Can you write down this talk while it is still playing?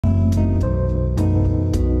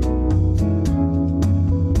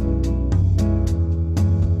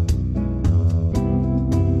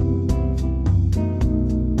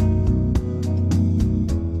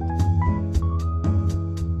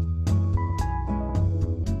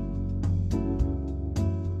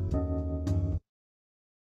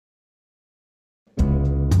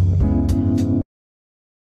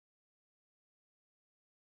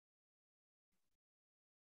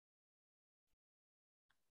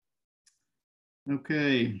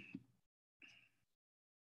Okay. Can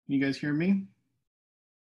you guys hear me?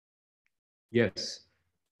 Yes.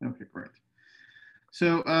 Okay, great.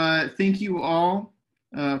 So thank you all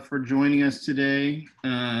for joining us today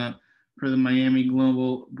for the Miami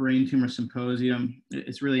Global Brain Tumor Symposium.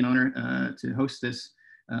 It's really an honor to host this.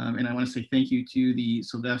 And I want to say thank you to the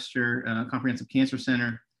Sylvester Comprehensive Cancer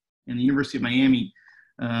Center and the University of Miami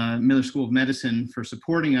Miller School of Medicine for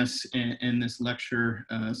supporting us in this lecture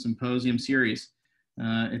symposium series.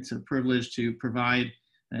 It's a privilege to provide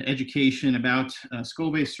education about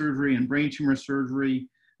skull-based surgery and brain tumor surgery,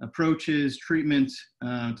 approaches, treatment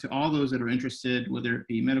to all those that are interested, whether it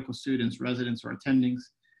be medical students, residents, or attendings.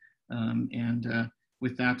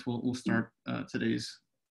 With that, we'll start today's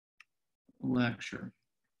lecture.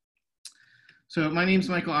 So my name is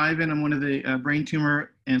Michael Ivan. I'm one of the brain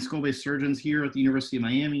tumor and skull-based surgeons here at the University of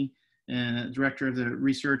Miami, and director of the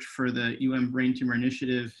research for the Brain Tumor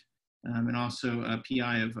Initiative, and also a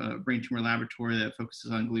PI of a brain tumor laboratory that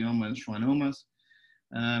focuses on glioma and schwannomas.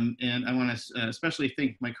 And I want to especially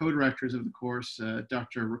thank my co-directors of the course,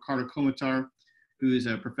 Dr. Ricardo Komotar, who is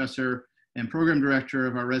a professor and program director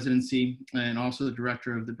of our residency, and also the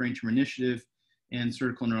director of the Brain Tumor Initiative and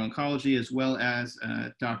Surgical Neuro-Oncology, as well as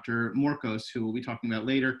Dr. Morcos, who we'll be talking about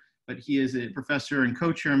later. But he is a professor and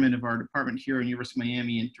co-chairman of our department here at University of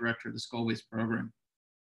Miami and director of the skull-based program.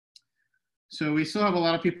 So we still have a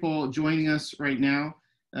lot of people joining us right now.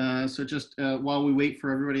 So just while we wait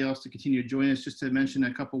for everybody else to continue to join us, just to mention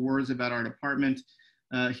a couple words about our department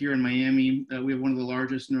here in Miami. We have one of the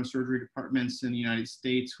largest neurosurgery departments in the United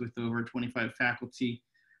States with over 25 faculty,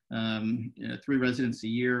 3 residents a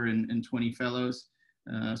year and 20 fellows.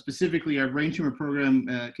 Specifically, our brain tumor program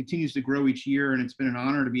continues to grow each year, and it's been an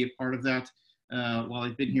honor to be a part of that while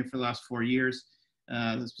I've been here for the last 4 years.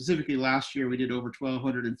 Specifically last year, we did over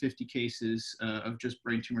 1,250 cases of just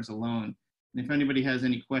brain tumors alone. And if anybody has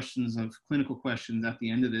any questions of clinical questions at the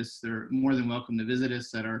end of this, they're more than welcome to visit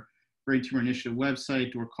us at our Brain Tumor Initiative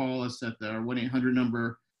website or call us at our 1-800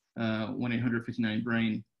 number,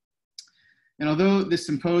 1-800-59-BRAIN. And although this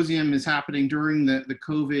symposium is happening during the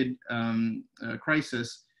COVID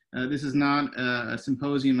crisis, this is not a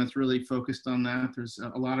symposium that's really focused on that. There's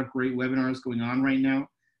a lot of great webinars going on right now.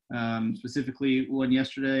 Specifically one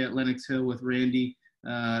yesterday at Lenox Hill with Randy,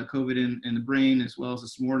 COVID in the brain, as well as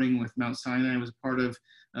this morning with Mount Sinai. I was part of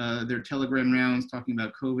their Telegram rounds talking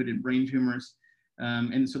about COVID and brain tumors.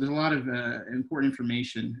 And so there's a lot of important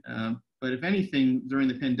information. But if anything, during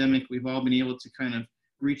the pandemic, we've all been able to kind of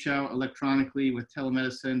reach out electronically with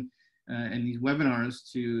telemedicine and these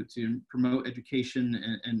webinars to promote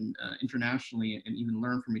education and internationally and even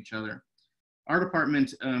learn from each other. Our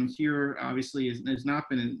department here obviously has not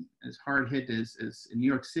been as hard hit as in New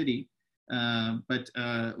York City, but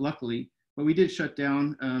luckily, but we did shut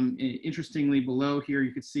down. Interestingly, below here,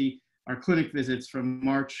 you could see our clinic visits from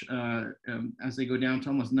March as they go down to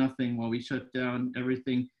almost nothing while we shut down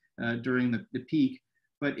everything during the peak.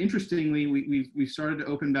 But interestingly, we've started to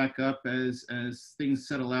open back up as things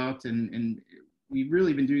settle out, and we've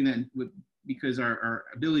really been doing that because our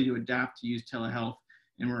ability to adapt to use telehealth.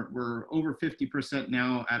 And we're over 50%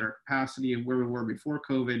 now at our capacity of where we were before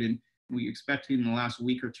COVID, and we expect in the last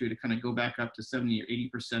week or two to kind of go back up to 70 or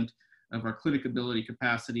 80% of our clinic ability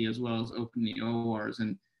capacity, as well as open the ORs.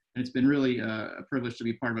 And it's been really a privilege to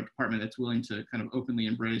be part of a department that's willing to kind of openly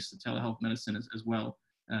embrace the telehealth medicine as well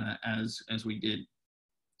as we did.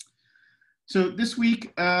 So this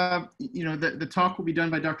week, the talk will be done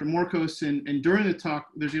by Dr. Morcos, and during the talk,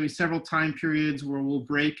 there's going to be several time periods where we'll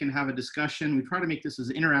break and have a discussion. We try to make this as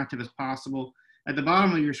interactive as possible. At the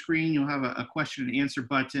bottom of your screen, you'll have a question and answer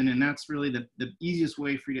button, and that's really the easiest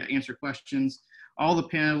way for you to answer questions. All the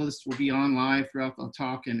panelists will be on live throughout the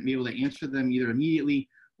talk and be able to answer them either immediately,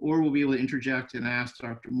 or we'll be able to interject and ask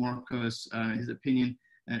Dr. Morcos his opinion,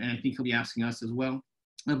 and I think he'll be asking us as well.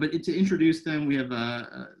 But to introduce them, we have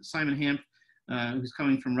Simon Hanft, who's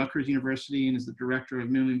coming from Rutgers University and is the director of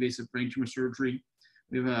minimally invasive brain tumor surgery.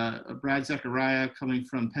 We have Brad Zacharia coming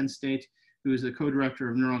from Penn State, who is the co-director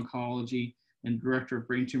of Neuro-Oncology and director of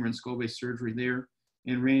brain tumor and skull-based surgery there.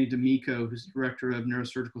 And Randy D'Amico, who's the director of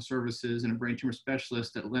Neurosurgical Services and a brain tumor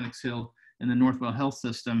specialist at Lenox Hill in the Northwell Health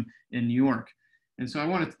System in New York. And so I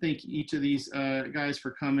want to thank each of these guys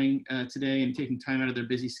for coming today and taking time out of their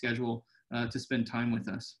busy schedule to spend time with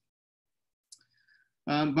us.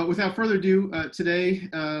 But without further ado, today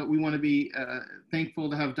we want to be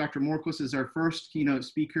thankful to have Dr. Morcos as our first keynote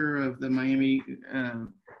speaker of the Miami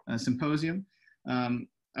Symposium.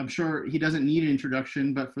 I'm sure he doesn't need an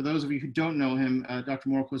introduction, but for those of you who don't know him, Dr.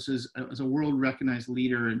 Morcos is a world-recognized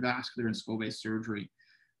leader in vascular and skull-based surgery.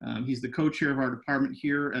 He's the co-chair of our department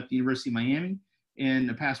here at the University of Miami, and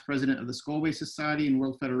a past president of the Skull-Base Society and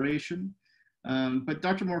World Federation. But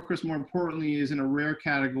Dr. Morcos, more importantly, is in a rare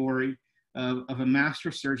category of a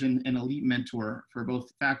master surgeon and elite mentor for both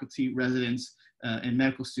faculty, residents, and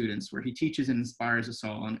medical students, where he teaches and inspires us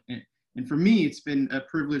all. And for me, it's been a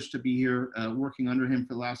privilege to be here working under him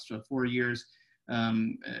for the last 4 years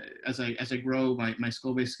as I grow my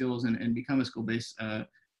skull-base skills and become a skull-base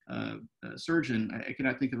surgeon. I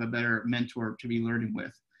cannot think of a better mentor to be learning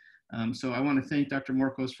with. So I want to thank Dr.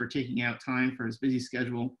 Morcos for taking out time for his busy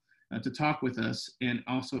schedule to talk with us and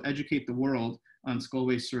also educate the world on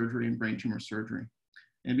skull-base surgery and brain tumor surgery.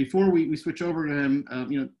 And before we switch over to him,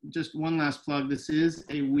 just one last plug. This is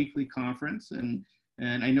a weekly conference, and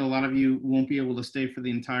I know a lot of you won't be able to stay for the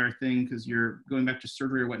entire thing because you're going back to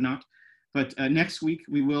surgery or whatnot. But next week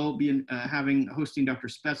we will be hosting Dr.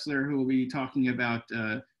 Spetzler, who will be talking about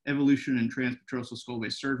evolution and transpetrosal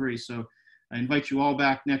skull-base surgery. So I invite you all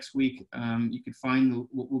back next week. You can find,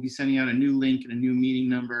 we'll be sending out a new link and a new meeting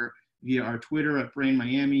number via our Twitter at Brain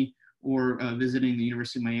Miami, or visiting the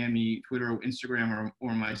University of Miami Twitter or Instagram,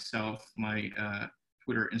 or myself, my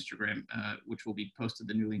Twitter, Instagram, which will be posted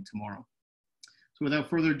the new link tomorrow. So without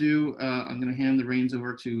further ado, I'm going to hand the reins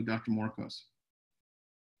over to Dr. Morcos.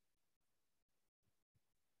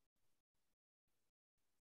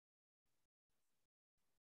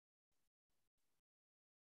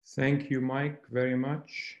 Thank you, Mike, very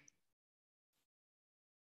much.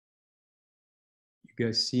 You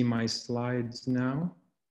guys see my slides now?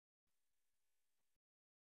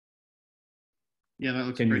 Yeah, that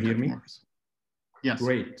looks great. Can you hear me? Morcos. Yes.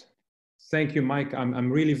 Great. Thank you, Mike.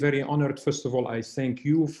 I'm really very honored. First of all, I thank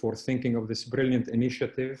you for thinking of this brilliant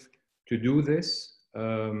initiative to do this.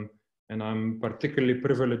 And I'm particularly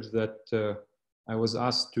privileged that I was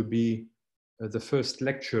asked to be the first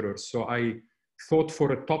lecturer. So I thought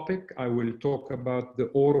for a topic, I will talk about the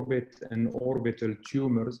orbit and orbital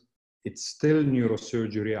tumors. It's still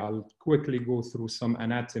neurosurgery. I'll quickly go through some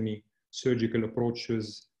anatomy, surgical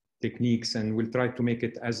approaches, techniques, and we'll try to make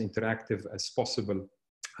it as interactive as possible.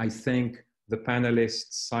 I thank the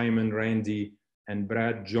panelists, Simon, Randy, and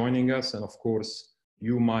Brad joining us, and of course,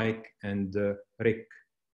 you, Mike, and Rick,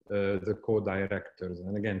 the co-directors.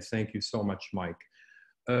 And again, thank you so much, Mike.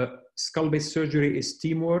 Skull-base surgery is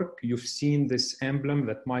teamwork. You've seen this emblem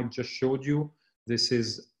that Mike just showed you. This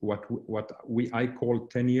is what I called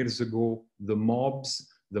 10 years ago, the MOBS,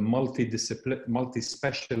 the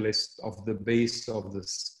multi-specialist of the base of the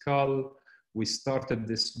skull. We started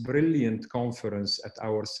this brilliant conference at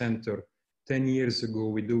our center 10 years ago.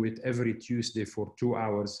 We do it every Tuesday for 2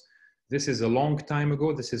 hours. This is a long time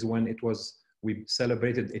ago. This is when we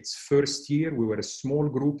celebrated its first year. We were a small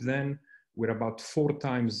group then. We're about 4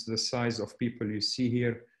 times the size of people you see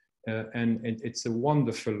here. And it's a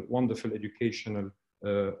wonderful, wonderful educational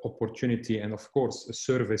opportunity, and of course, a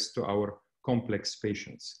service to our complex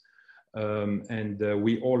patients.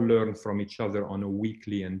 We all learn from each other on a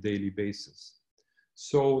weekly and daily basis.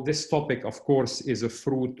 So this topic, of course, is a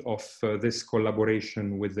fruit of this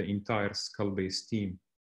collaboration with the entire skull-base team.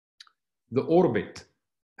 The orbit,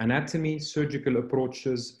 anatomy, surgical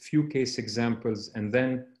approaches, few case examples, and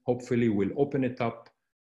then hopefully we'll open it up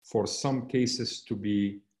for some cases to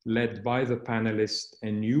be led by the panelists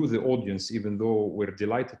and you, the audience, even though we're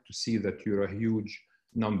delighted to see that you're a huge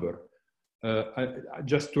number.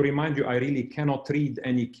 Just to remind you, I really cannot read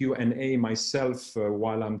any Q&A myself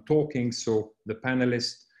while I'm talking, so the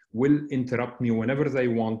panelists will interrupt me whenever they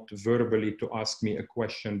want verbally to ask me a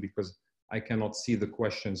question, because I cannot see the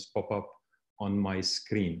questions pop up on my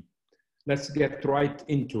screen. Let's get right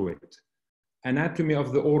into it. Anatomy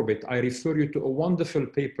of the orbit. I refer you to a wonderful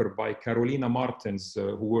paper by Carolina Martens,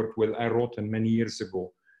 who worked with Al Roten many years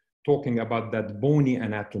ago, talking about that bony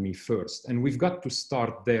anatomy first. And we've got to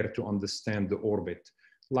start there to understand the orbit.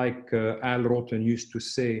 Like Al Roten used to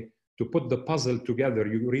say, to put the puzzle together,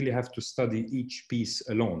 you really have to study each piece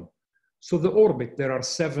alone. So the orbit, there are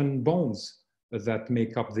 7 bones that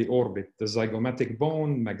make up the orbit: the zygomatic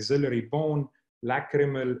bone, maxillary bone,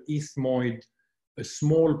 lacrimal, ethmoid, a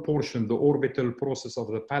small portion, the orbital process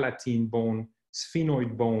of the palatine bone,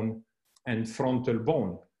 sphenoid bone, and frontal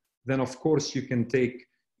bone. Then, of course, you can take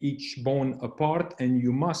each bone apart, and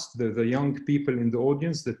you must, the young people in the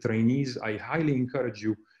audience, the trainees, I highly encourage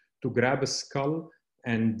you to grab a skull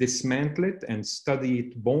and dismantle it and study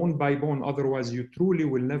it bone by bone. Otherwise, you truly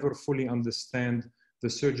will never fully understand the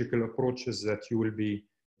surgical approaches that you will be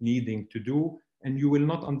needing to do, and you will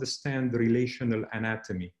not understand the relational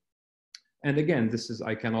anatomy. And again,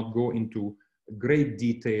 I cannot go into great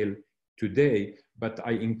detail today, but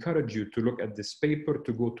I encourage you to look at this paper,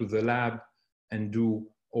 to go to the lab and do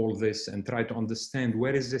all this and try to understand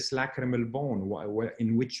where is this lacrimal bone,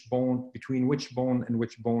 in which bone, between which bone and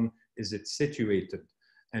which bone is it situated,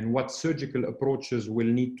 and what surgical approaches will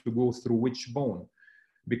need to go through which bone.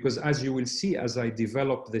 Because as you will see, as I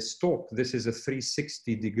develop this talk, this is a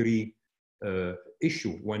 360-degree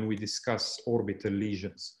issue when we discuss orbital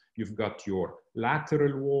lesions. You've got your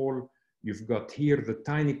lateral wall, you've got here the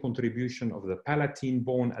tiny contribution of the palatine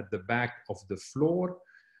bone at the back of the floor,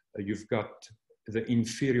 you've got the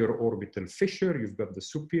inferior orbital fissure, you've got the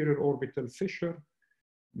superior orbital fissure,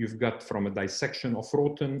 you've got from a dissection of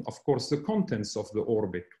Roten, of course, the contents of the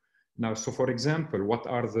orbit. Now, so for example, what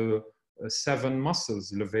are the 7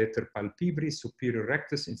 muscles? Levator palpebris, superior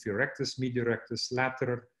rectus, inferior rectus, medial rectus,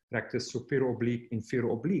 lateral rectus, superior oblique,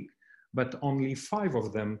 inferior oblique. But only 5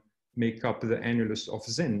 of them make up the annulus of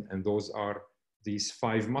Zinn, and those are these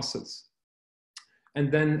 5 muscles. And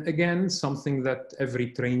then again, something that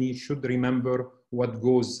every trainee should remember, what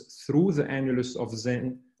goes through the annulus of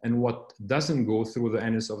Zinn and what doesn't go through the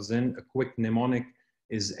annulus of Zinn. A quick mnemonic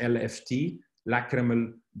is LFT,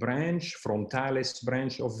 lacrimal branch, frontalis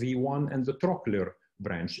branch of V1, and the trochlear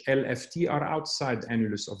branch. LFT are outside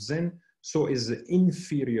annulus of Zinn, so is the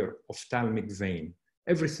inferior ophthalmic vein.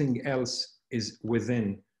 Everything else is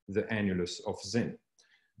within the annulus of Zinn.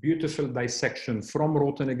 Beautiful dissection from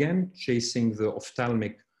Roten again, chasing the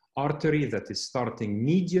ophthalmic artery that is starting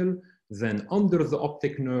medial, then under the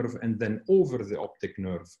optic nerve, and then over the optic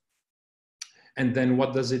nerve. And then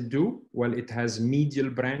what does it do? Well, it has medial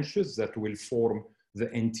branches that will form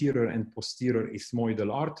the anterior and posterior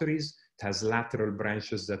ethmoidal arteries. It has lateral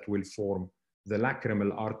branches that will form the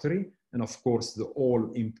lacrimal artery. And of course, the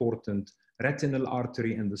all-important retinal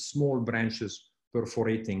artery and the small branches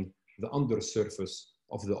perforating the undersurface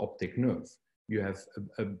of the optic nerve. You have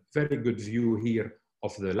a very good view here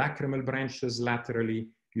of the lacrimal branches laterally.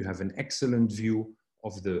 You have an excellent view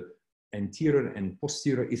of the anterior and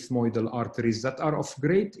posterior ethmoidal arteries that are of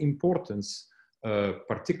great importance,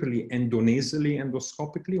 particularly endonasally,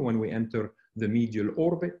 endoscopically, when we enter the medial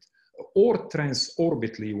orbit, or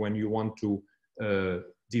transorbitally when you want to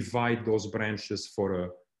divide those branches for a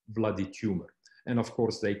bloody tumor. And of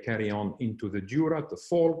course, they carry on into the dura, the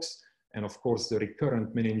falx, and of course, the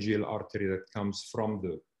recurrent meningeal artery that comes from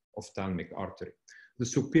the ophthalmic artery. The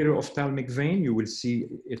superior ophthalmic vein, you will see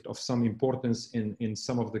it of some importance in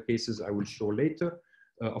some of the cases I will show later,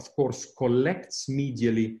 of course, collects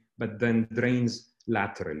medially, but then drains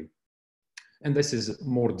laterally. And this is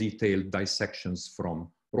more detailed dissections from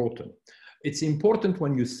Roten. It's important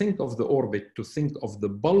when you think of the orbit to think of the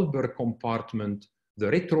bulbar compartment, the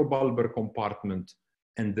retrobulbar compartment,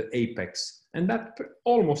 and the apex. And that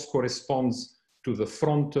almost corresponds to the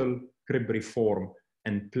frontal, cribriform,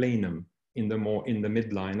 and planum in the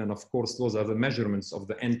midline. And of course, those are the measurements of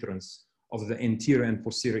the entrance of the anterior and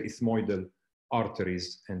posterior ethmoidal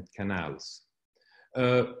arteries and canals.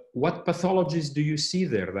 What pathologies do you see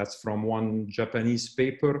there? That's from one Japanese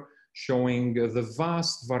paper showing the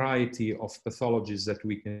vast variety of pathologies that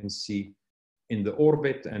we can see in the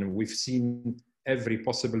orbit. And we've seen every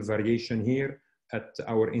possible variation here at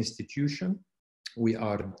our institution. We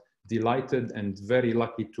are delighted and very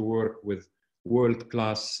lucky to work with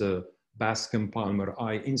world-class Bascom Palmer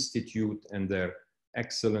Eye Institute and their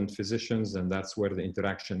excellent physicians, and that's where the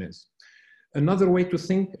interaction is. Another way to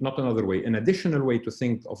think, not another way, an additional way to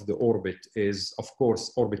think of the orbit is, of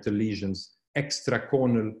course, orbital lesions,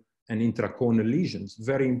 extraconal and intraconal lesions,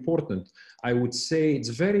 very important. I would say it's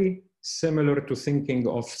very similar to thinking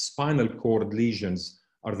of spinal cord lesions.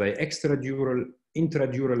 Are they extradural,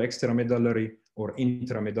 intradural, extramedullary, or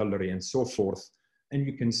intramedullary, and so forth? And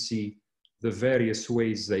you can see the various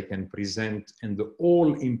ways they can present, and the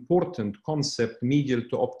all-important concept, medial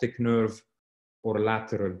to optic nerve or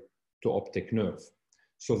lateral to optic nerve.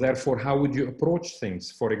 So therefore, how would you approach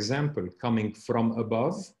things? For example, coming from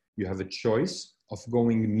above, you have a choice of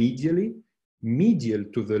going medially, medial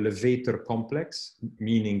to the levator complex,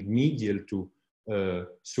 meaning medial to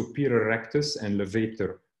superior rectus and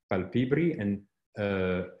levator palpebri,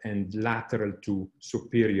 and lateral to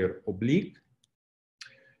superior oblique.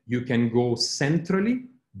 You can go centrally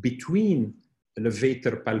between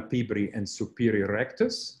levator palpebri and superior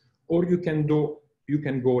rectus, or you can go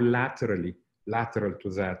laterally, lateral to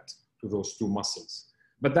that, to those two muscles.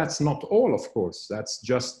 But that's not all, of course. That's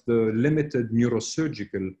just the limited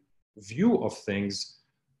neurosurgical view of things.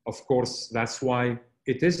 Of course, that's why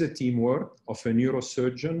it is a teamwork of a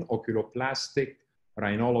neurosurgeon, oculoplastic,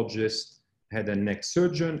 rhinologist, head and neck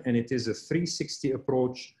surgeon, and it is a 360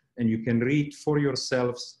 approach, and you can read for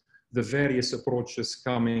yourselves the various approaches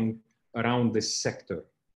coming around this sector.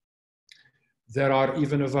 There are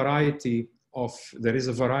even a variety there is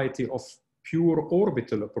a variety of pure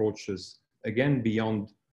orbital approaches, again,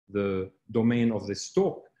 beyond the domain of this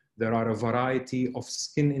talk. There are a variety of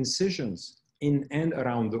skin incisions in and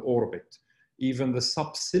around the orbit. Even the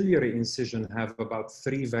subciliary incision have about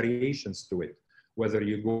 3 variations to it, whether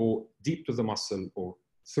you go deep to the muscle or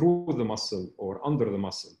through the muscle or under the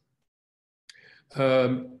muscle.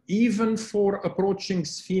 Even for approaching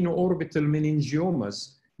sphenoorbital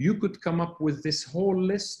meningiomas, you could come up with this whole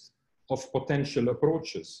list of potential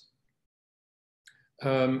approaches.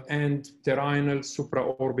 And terminal,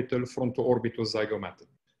 supraorbital, frontoorbital, zygomatic.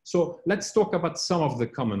 So let's talk about some of the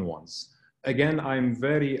common ones. Again, I'm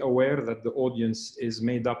very aware that the audience is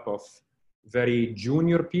made up of very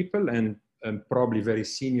junior people and probably very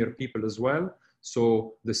senior people as well.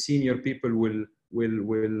 So the senior people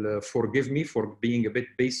will forgive me for being a bit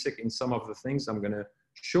basic in some of the things I'm going to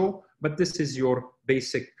show. But this is your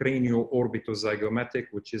basic cranio-orbitozygomatic,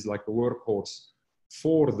 which is like a workhorse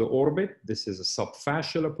for the orbit. This is a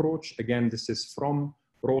subfascial approach. Again, this is from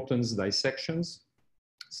Rothen's dissections.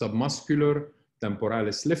 Submuscular,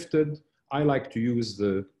 temporalis lifted. I like to use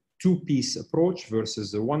the 2-piece approach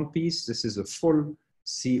versus the 1-piece. This is a full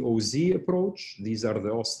COZ approach. These are the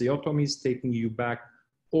osteotomies taking you back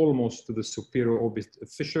almost to the superior orbital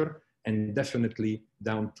fissure and definitely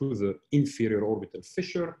down to the inferior orbital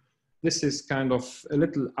fissure. This is kind of a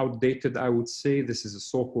little outdated, I would say. This is a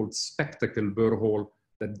so-called spectacle burr hole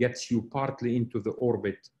that gets you partly into the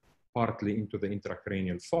orbit, partly into the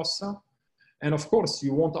intracranial fossa. And of course,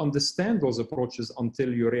 you won't understand those approaches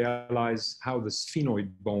until you realize how the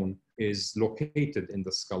sphenoid bone is located in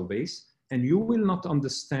the skull base. And you will not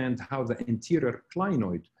understand how the anterior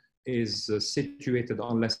clinoid is situated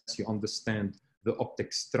unless you understand the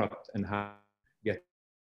optic strut and how to get.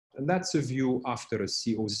 And that's a view after a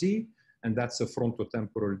COZ, and that's a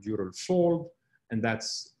frontotemporal dural fold, and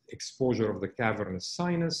that's exposure of the cavernous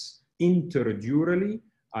sinus. Interdurally,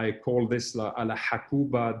 I call this la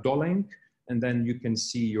Hakuba Dolenk, and then you can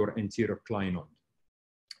see your anterior clinoid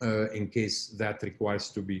in case that requires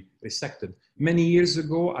to be resected. Many years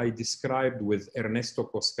ago, I described with Ernesto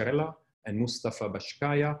Coscarella and Mustafa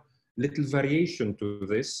Bashkaya, little variation to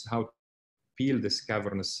this, how to peel this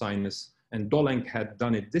cavernous sinus, and Dolenk had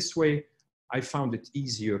done it this way. I found it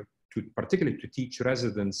easier to, particularly to teach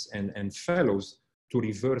residents and fellows to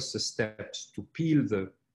reverse the steps, to peel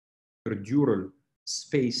the dural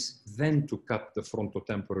space, then to cut the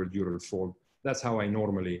frontotemporal dural fold. That's how I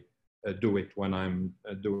normally do it when I'm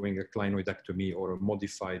doing a clinoidectomy or a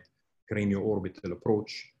modified cranio-orbital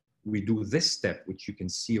approach. We do this step, which you can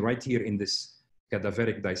see right here in this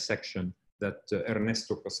cadaveric dissection that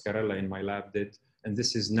Ernesto Coscarella in my lab did. And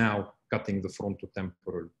this is now cutting the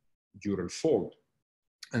frontotemporal dural fold.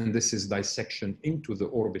 And this is dissection into the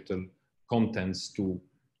orbital contents to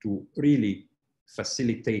really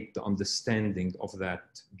facilitate the understanding of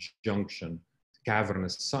that junction,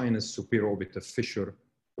 cavernous sinus, superior orbital fissure,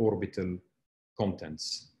 orbital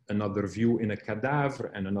contents. Another view in a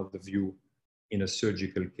cadaver and another view in a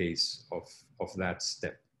surgical case of that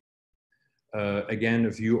step. Again,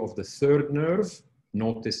 a view of the third nerve.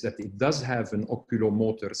 Notice that it does have an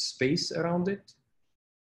oculomotor space around it.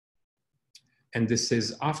 And this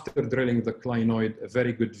is, after drilling the clinoid, a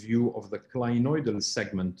very good view of the clinoidal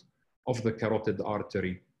segment of the carotid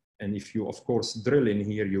artery. And if you, of course, drill in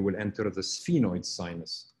here, you will enter the sphenoid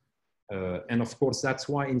sinus. And of course, that's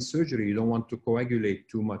why in surgery, you don't want to coagulate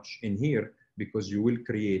too much in here because you will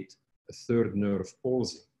create a third nerve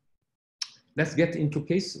palsy. Let's get into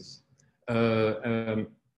cases.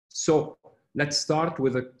 So let's start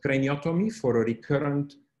with a craniotomy for a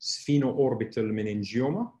recurrent sphenoorbital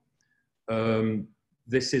meningioma.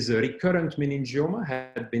 This is a recurrent meningioma,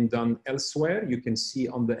 had been done elsewhere. You can see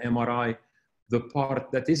on the MRI the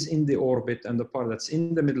part that is in the orbit and the part that's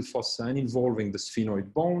in the middle fossa and involving the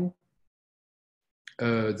sphenoid bone.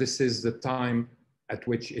 This is the time at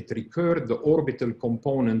which it recurred. The orbital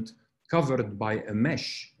component covered by a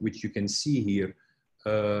mesh, which you can see here,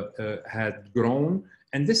 had grown.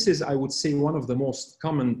 And this is, I would say, one of the most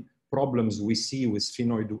common problems we see with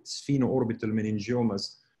sphenoorbital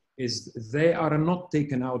meningiomas is they are not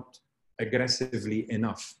taken out aggressively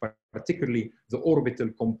enough, particularly the orbital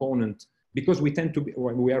component, because we tend to be,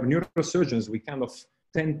 when we are neurosurgeons, we kind of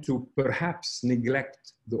tend to perhaps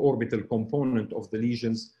neglect the orbital component of the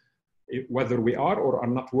lesions, whether we are or are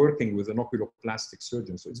not working with an oculoplastic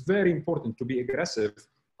surgeon. So it's very important to be aggressive.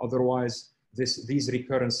 Otherwise, these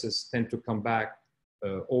recurrences tend to come back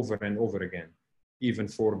over and over again. Even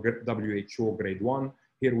for WHO grade 1,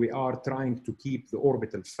 here we are trying to keep the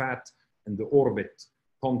orbital fat and the orbit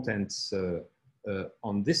contents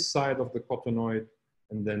on this side of the cottonoid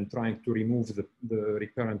and then trying to remove the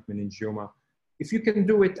recurrent meningioma. If you can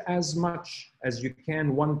do it as much as you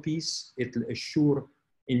can, one piece, it'll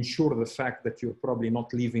ensure the fact that you're probably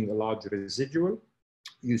not leaving a large residual.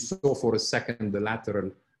 You saw for a second the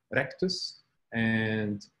lateral rectus,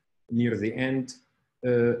 and near the end,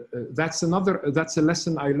 that's a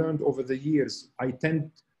lesson I learned over the years.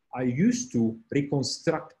 I used to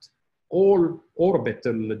reconstruct all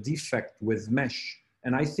orbital defect with mesh.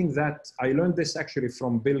 And I think that I learned this actually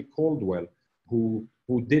from Bill Caldwell, who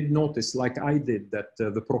did notice, like I did, that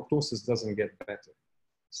the proptosis doesn't get better.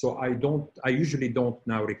 So I usually don't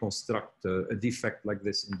now reconstruct a defect like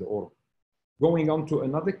this in the orbit. Going on to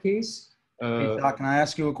another case. Hey, Doc, can I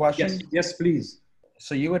ask you a question? Yes, please.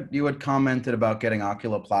 So you had commented about getting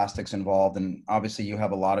oculoplastics involved, and obviously you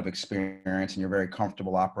have a lot of experience and you're very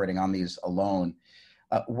comfortable operating on these alone.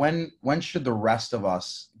 When should the rest of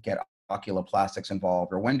us get oculoplastics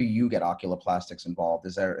involved, or when do you get oculoplastics involved?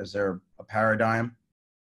 Is there a paradigm?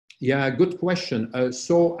 Yeah, good question.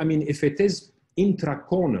 So, I mean, if it is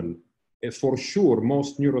intraconal, for sure,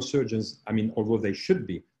 most neurosurgeons, I mean, although they should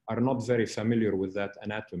be, are not very familiar with that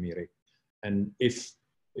anatomy, right? And it's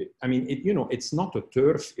not a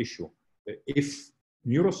turf issue. If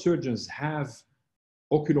neurosurgeons have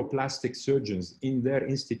oculoplastic surgeons in their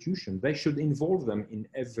institution, they should involve them in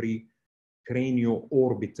every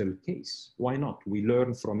cranio-orbital case. Why not? We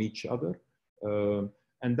learn from each other.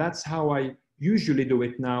 And that's how I usually do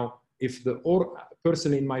it now.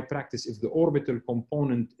 Personally in my practice, if the orbital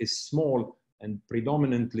component is small and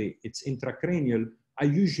predominantly it's intracranial, I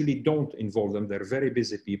usually don't involve them. They're very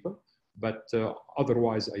busy people, but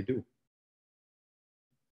otherwise I do.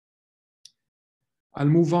 I'll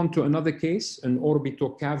move on to another case, an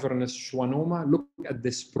orbitocavernous schwannoma. Look at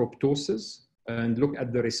this proptosis and look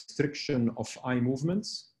at the restriction of eye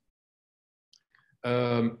movements.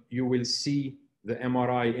 You will see the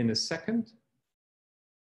MRI in a second.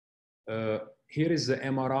 Here is the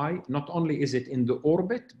MRI. Not only is it in the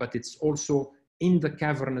orbit, but it's also in the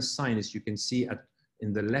cavernous sinus. You can see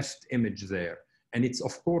in the left image there. And it's,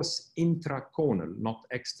 of course, intraconal, not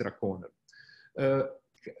extraconal.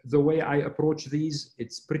 The way I approach these,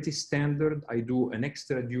 it's pretty standard. I do an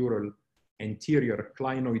extradural anterior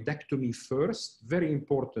clinoidectomy first. Very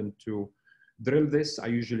important to drill this. I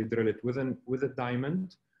usually drill it with a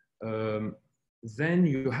diamond. Then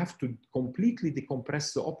you have to completely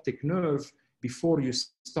decompress the optic nerve before you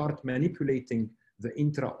start manipulating the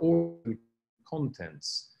intraorbital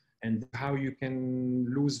contents, and how you can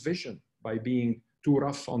lose vision by being too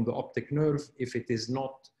rough on the optic nerve if it is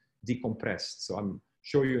not decompressed. So I'm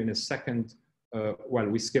show you in a second. Well,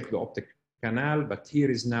 we skipped the optic canal, but here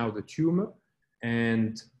is now the tumor,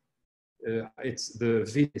 and it's the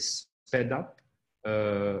V is sped up.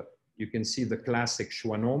 You can see the classic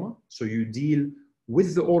schwannoma. So you deal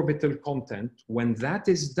with the orbital content. When that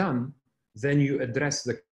is done, then you address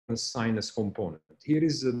the sinus component. Here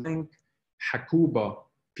is the Hakuba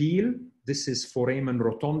peel. This is foramen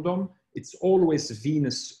rotundum. It's always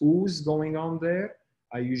venous ooze going on there.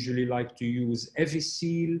 I usually like to use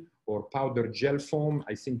Eviseal or powder gel foam.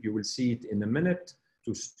 I think you will see it in a minute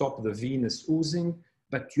to stop the venous oozing,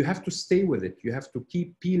 but you have to stay with it. You have to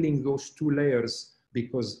keep peeling those two layers,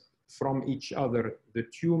 because from each other, the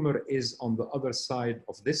tumor is on the other side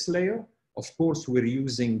of this layer. Of course, we're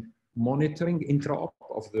using monitoring intra-op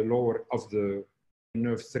of the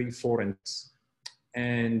nerve 3, 4, and 6.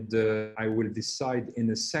 And I will decide in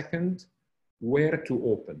a second where to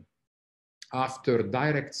open. After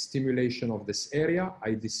direct stimulation of this area,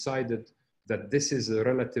 I decided that this is a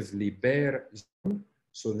relatively bare zone.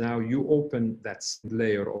 So now you open that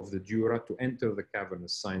layer of the dura to enter the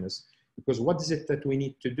cavernous sinus, because what is it that we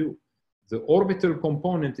need to do? The orbital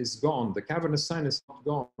component is gone, the cavernous sinus is not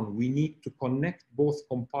gone. We need to connect both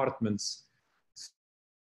compartments,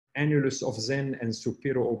 annulus of Zen and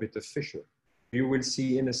superorbital fissure. You will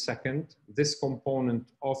see in a second this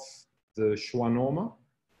component of the schwannoma.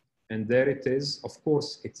 And there it is. Of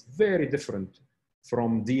course, it's very different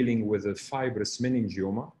from dealing with a fibrous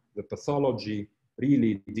meningioma. The pathology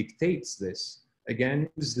really dictates this. Again,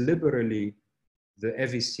 use liberally the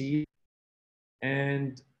EVC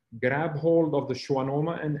and grab hold of the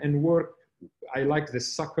schwannoma and work. I like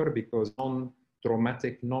this sucker because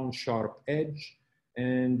non-traumatic, non-sharp edge.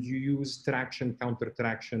 And you use traction,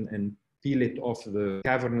 counter-traction, and peel it off the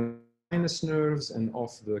cavernous sinus nerves and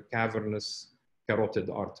off the cavernous carotid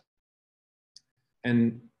artery.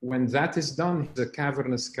 And when that is done, the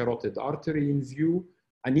cavernous carotid artery in view,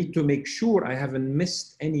 I need to make sure I haven't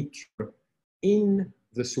missed any tumor in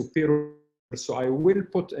the superior. So I will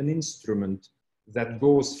put an instrument that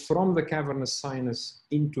goes from the cavernous sinus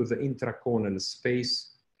into the intraconal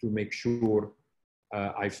space to make sure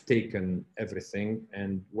I've taken everything,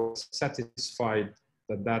 and was satisfied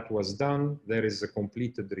that that was done. There is a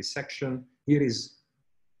completed resection. Here is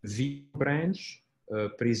V branch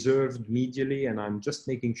preserved medially, and I'm just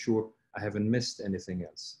making sure I haven't missed anything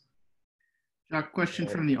else. Jacques, question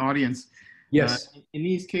from the audience. Yes. In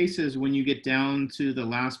these cases, when you get down to the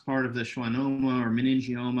last part of the schwannoma or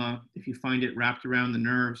meningioma, if you find it wrapped around the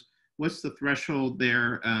nerves, what's the threshold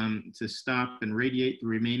there to stop and radiate the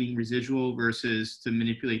remaining residual versus to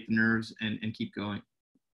manipulate the nerves and keep going?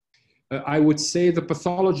 I would say the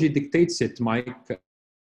pathology dictates it, Mike.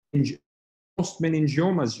 Most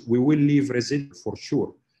meningiomas, we will leave residual for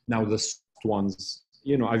sure. Now, the soft ones,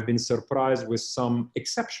 you know, I've been surprised with some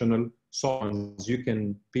exceptional soft ones. You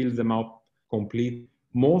can peel them out complete.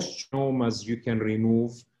 Most schwannomas you can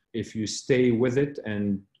remove if you stay with it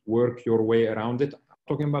and work your way around it. I'm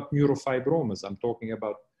talking about neurofibromas. I'm talking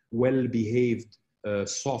about well-behaved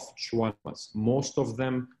soft schwannomas. Most of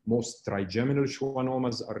them, most trigeminal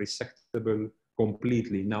schwannomas are resectable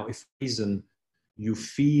completely. Now, if reason you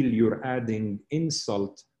feel you're adding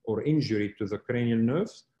insult or injury to the cranial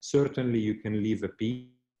nerves, certainly you can leave a peak,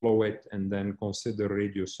 follow it, and then consider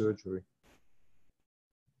radiosurgery.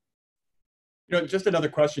 You know, just another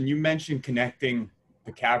question. You mentioned connecting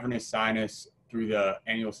the cavernous sinus through the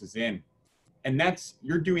annulus in, and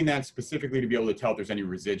you're doing that specifically to be able to tell if there's any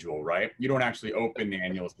residual, right? You don't actually open the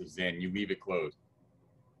annulus in, you leave it closed.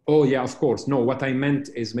 Oh yeah, of course. No, what I meant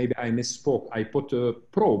is maybe I misspoke. I put a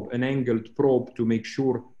probe, an angled probe, to make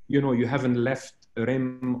sure, you know, you haven't left a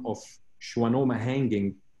rim of schwannoma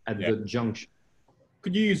hanging at the junction.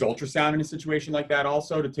 Could you use ultrasound in a situation like that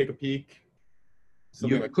also to take a peek?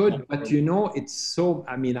 You could, but you know, it's so,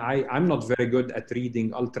 I mean, I'm not very good at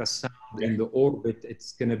reading ultrasound in the orbit.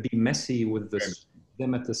 It's going to be messy with the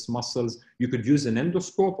edematous muscles. You could use an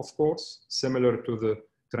endoscope, of course, similar to the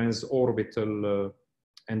transorbital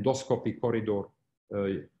endoscopy corridor.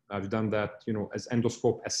 I've done that, you know, as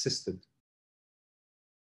endoscope assisted.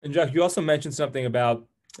 And Jacques, you also mentioned something about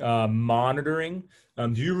monitoring.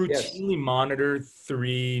 Do you routinely monitor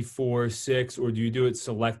 3, 4, 6, or do you do it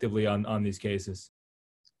selectively on these cases?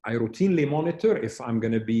 I routinely monitor if I'm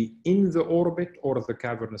going to be in the orbit or the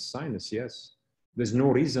cavernous sinus. Yes, there's no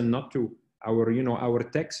reason not to. Our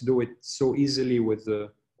techs do it so easily with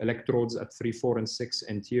the electrodes at 3, 4, and 6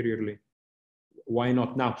 anteriorly. Why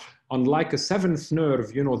not? Now, unlike a seventh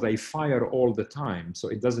nerve, you know, they fire all the time, so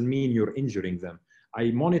it doesn't mean you're injuring them. I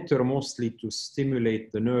monitor mostly to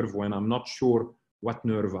stimulate the nerve when I'm not sure what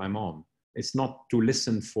nerve I'm on. It's not to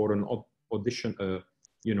listen for an audition,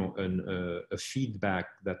 you know, a feedback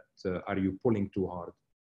that are you pulling too hard.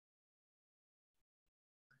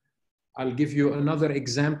 I'll give you another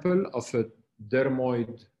example of a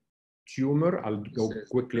dermoid tumor. I'll go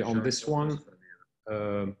quickly on this one.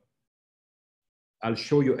 I'll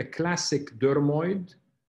show you a classic dermoid.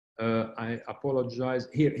 I apologize.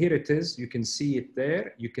 Here it is. You can see it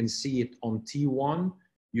there. You can see it on T1.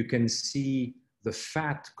 You can see the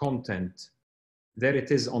fat content. There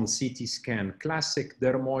it is on CT scan. Classic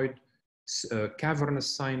dermoid,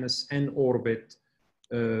 cavernous sinus and orbit.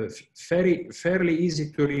 Fairly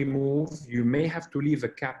easy to remove. You may have to leave a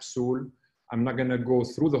capsule. I'm not going to go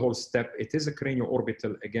through the whole step. It is a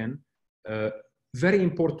cranioorbital again. Very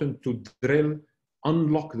important to drill,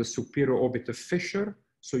 unlock the superior orbital fissure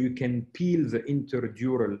so you can peel the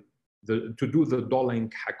interdural, to do the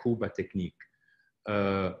Dolling Hakuba technique.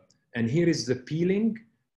 And here is the peeling.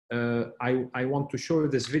 I want to show you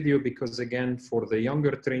this video because, again, for the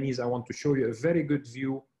younger trainees, I want to show you a very good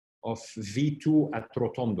view of V2 at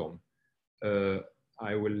rotundum.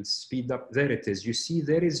 I will speed up. There it is. You see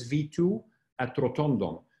there is V2 at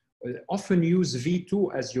rotundum. Often use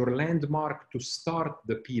V2 as your landmark to start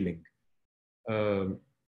the peeling. There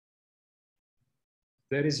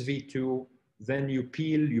is V2, then you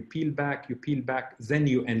peel back, then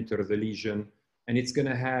you enter the lesion, and it's going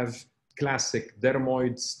to have classic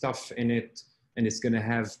dermoid stuff in it, and it's going to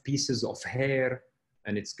have pieces of hair,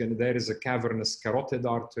 and there is a cavernous carotid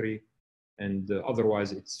artery, and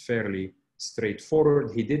otherwise it's fairly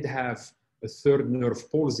straightforward. He did have a third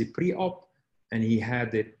nerve palsy pre-op, and he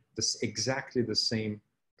had it exactly the same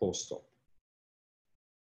post-op.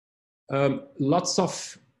 Lots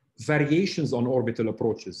of variations on orbital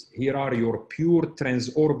approaches. Here are your pure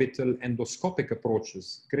transorbital endoscopic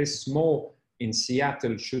approaches. Chris Moe in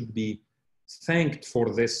Seattle should be thanked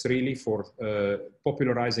for this, really, for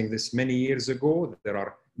popularizing this many years ago. There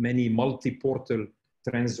are many multiportal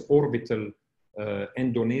transorbital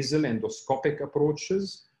endonasal endoscopic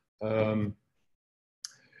approaches.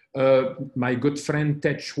 My good friend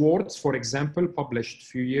Ted Schwartz, for example, published a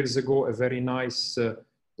few years ago a very nice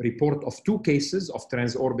report of 2 cases of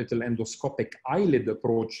transorbital endoscopic eyelid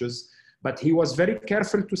approaches. But he was very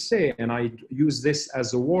careful to say, and I use this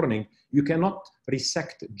as a warning, you cannot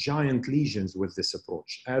resect giant lesions with this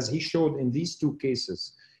approach. As he showed in these 2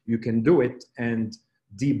 cases, you can do it and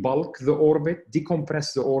debulk the orbit,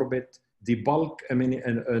 decompress the orbit, debulk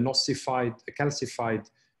an ossified, a calcified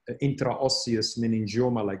intraosseous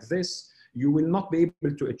meningioma like this. You will not be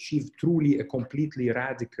able to achieve truly a completely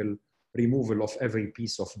radical removal of every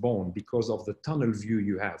piece of bone because of the tunnel view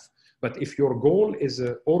you have. But if your goal is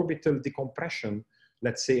an orbital decompression,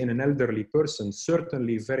 let's say in an elderly person,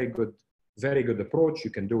 certainly very good approach. You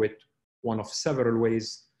can do it one of several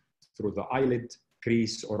ways, through the eyelid,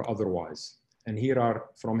 crease, or otherwise. And here are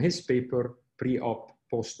from his paper, pre-op,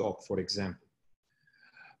 post-op, for example.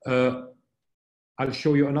 I'll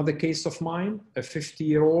show you another case of mine, a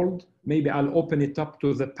 50-year-old. Maybe I'll open it up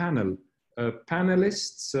to the panel.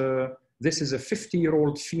 Panelists, this is a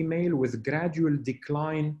 50-year-old female with gradual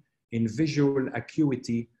decline in visual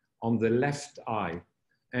acuity on the left eye.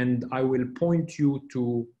 And I will point you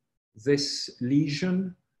to this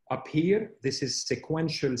lesion up here. This is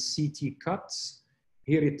sequential CT cuts.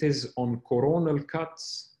 Here it is on coronal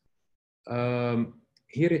cuts.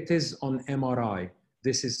 Here it is on MRI.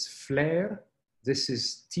 This is flare. This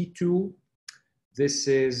is T2. This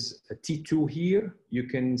is a T2 here. You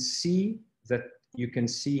can see that, you can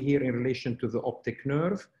see here in relation to the optic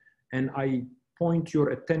nerve. And I point your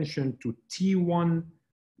attention to T1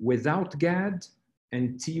 without GAD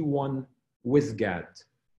and T1 with GAD.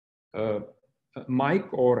 Mike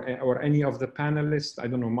or any of the panelists, I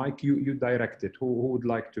don't know, Mike, you direct it. Who would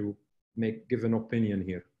like to give an opinion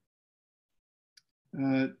here?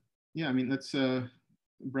 Yeah, I mean, let's,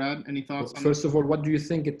 Brad, any thoughts? First of all, what do you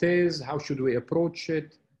think it is? How should we approach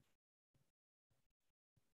it?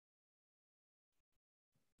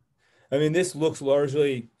 I mean, this looks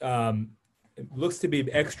largely, it looks to be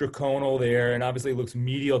extraconal there, and obviously looks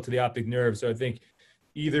medial to the optic nerve. So I think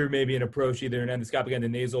either maybe an approach, either an endoscopic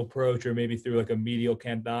endonasal approach, or maybe through like a medial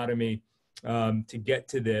canthotomy to get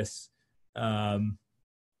to this.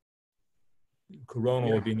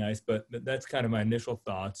 Coronal would be nice, but that's kind of my initial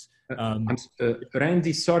thoughts.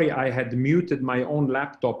 Randy, sorry, I had muted my own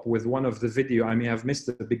laptop with one of the video. I may have missed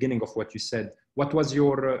the beginning of what you said. What was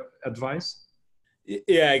your advice?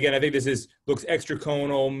 Yeah, again, I think this looks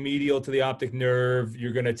extraconal, medial to the optic nerve.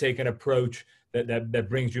 You're going to take an approach that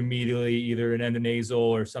brings you medially, either an endonasal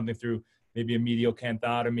or something through maybe a medial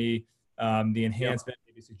canthotomy. The enhancement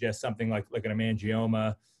maybe suggests something like an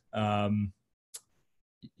hemangioma.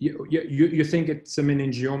 You think it's a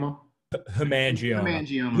meningioma?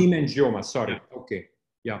 Hemangioma, sorry. Okay.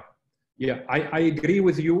 Yeah. I agree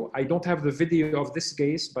with you. I don't have the video of this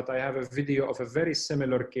case, but I have a video of a very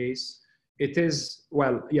similar case. It is,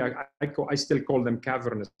 well, yeah, I still call them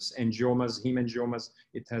cavernous angiomas, hemangiomas.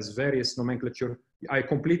 It has various nomenclature. I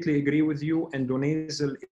completely agree with you.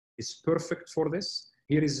 Endonasal is perfect for this.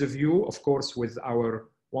 Here is the view, of course, with our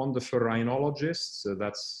wonderful rhinologists.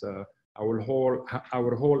 That's our whole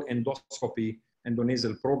endoscopy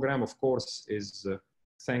endonasal program, of course, is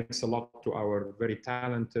thanks a lot to our very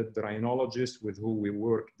talented rhinologists with whom we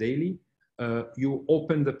work daily. You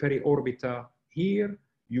open the periorbita here.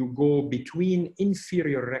 You go between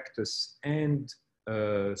inferior rectus and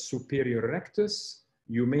superior rectus.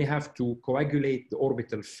 You may have to coagulate the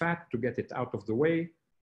orbital fat to get it out of the way.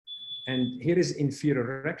 And here is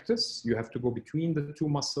inferior rectus. You have to go between the 2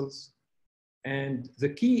 muscles. And the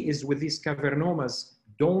key is with these cavernomas,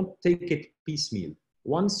 don't take it piecemeal.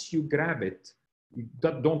 Once you grab it,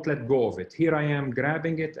 don't let go of it. Here I am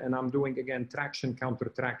grabbing it and I'm doing again traction, counter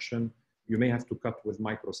traction. You may have to cut with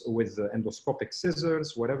endoscopic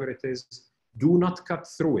scissors, whatever it is. Do not cut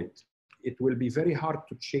through it. It will be very hard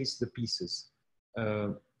to chase the pieces.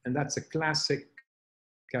 And that's a classic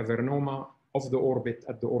cavernoma of the orbit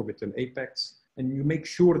at the orbital apex. And you make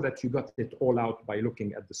sure that you got it all out by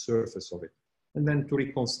looking at the surface of it. And then to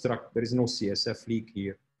reconstruct, there is no CSF leak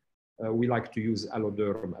here. We like to use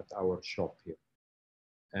alloderm at our shop here.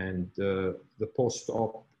 And the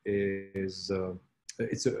post-op is,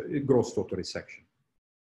 it's a gross total resection.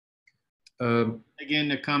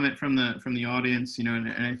 Again, a comment from the audience, you know,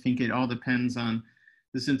 and I think it all depends on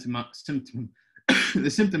the the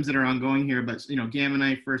symptoms that are ongoing here. But you know, gamma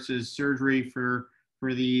knife versus surgery for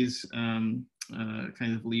these kind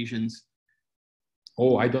of lesions.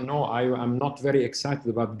 Oh, I don't know. I'm not very excited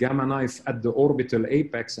about gamma knife at the orbital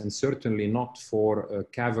apex, and certainly not for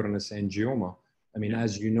cavernous angioma. I mean,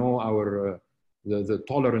 as you know, our the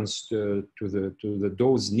tolerance to the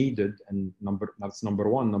dose needed, and that's number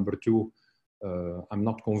one. Number two, I'm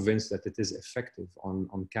not convinced that it is effective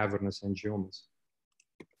on cavernous angiomas.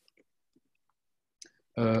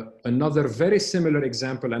 Another very similar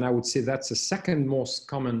example, and I would say that's the second most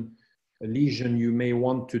common lesion you may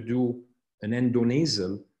want to do an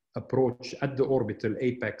endonasal approach at the orbital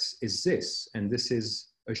apex, is this, and this is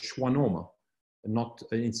a schwannoma.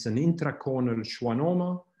 It's an intraconal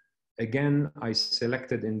schwannoma. Again, I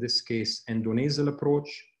selected in this case endonasal approach.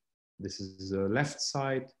 This is the left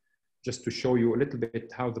side, just to show you a little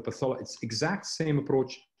bit how the pathology, it's exact same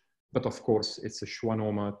approach, but of course it's a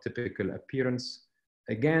schwannoma typical appearance.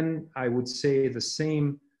 Again, I would say the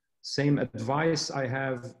same advice I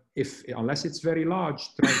have, unless it's very large,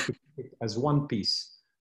 try to keep it as one piece.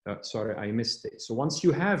 Sorry, I missed it. So once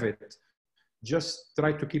you have it, just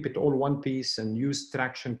try to keep it all one piece and use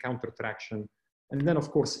traction, counter traction. And then of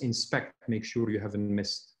course, inspect, make sure you haven't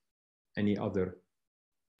missed any other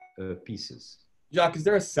pieces. Jacques, is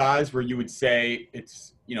there a size where you would say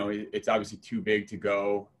it's, you know, it's obviously too big to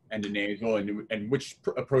go endonasal, and which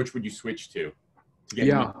approach would you switch to get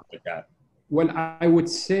like that? Well, I would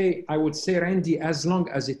say, Randy, as long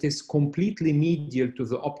as it is completely medial to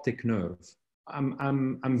the optic nerve,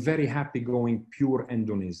 I'm very happy going pure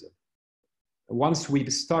endonasal. Once we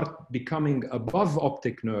start becoming above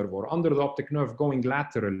optic nerve or under the optic nerve going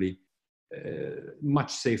laterally,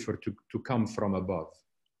 much safer to come from above.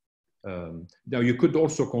 Now you could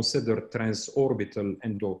also consider transorbital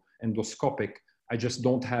endoscopic. I just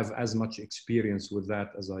don't have as much experience with that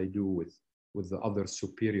as I do with the other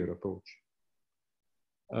superior approach.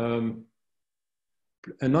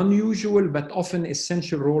 An unusual but often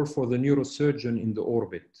essential role for the neurosurgeon in the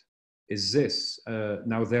orbit is this.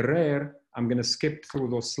 Now they're rare. I'm going to skip through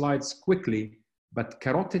those slides quickly, but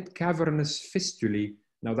carotid cavernous fistulae,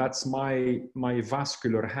 now that's my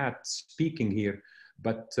vascular hat speaking here,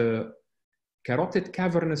 but carotid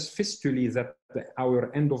cavernous fistulae that our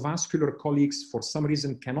endovascular colleagues for some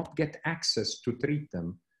reason cannot get access to treat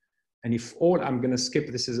them. And I'm going to skip,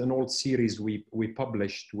 this is an old series we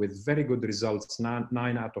published with very good results, 9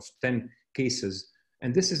 out of 10 cases.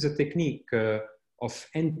 And this is a technique of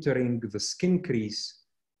entering the skin crease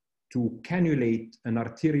to cannulate an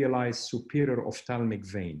arterialized superior ophthalmic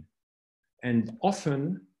vein. And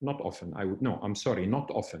often, not often,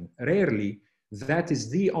 rarely, that is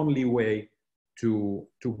the only way to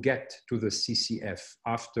get to the CCF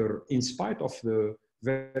after, in spite of the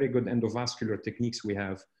very good endovascular techniques we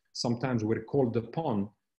have, sometimes we're called upon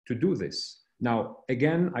to do this. Now,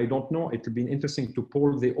 again, I don't know, it'll be interesting to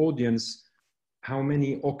poll the audience how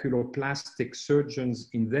many oculoplastic surgeons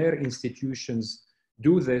in their institutions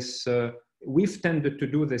do this. We've tended to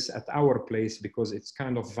do this at our place because it's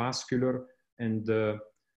kind of vascular. And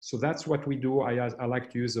so that's what we do. I like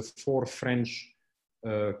to use a 4 French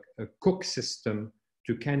Cook system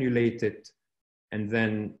to cannulate it. And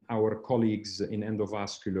then our colleagues in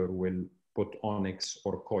endovascular will put onyx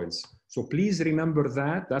or coils. So please remember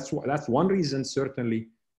that. That's one reason certainly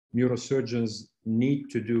neurosurgeons need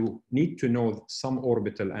to know some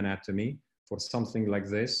orbital anatomy for something like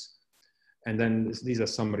this. And then these are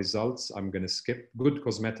some results I'm going to skip, good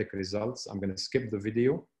cosmetic results. I'm going to skip the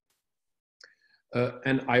video.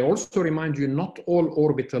 And I also remind you, not all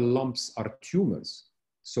orbital lumps are tumors.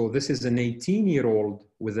 So this is an 18-year-old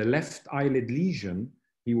with a left eyelid lesion.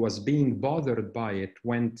 He was being bothered by it,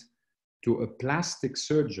 went to a plastic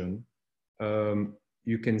surgeon.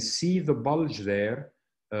 You can see the bulge there.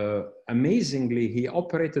 Amazingly, he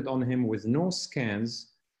operated on him with no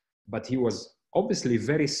scans, but he was obviously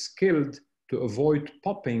very skilled to avoid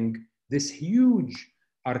popping this huge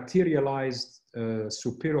arterialized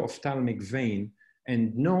superior ophthalmic vein.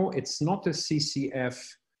 And no, it's not a CCF.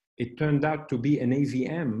 It turned out to be an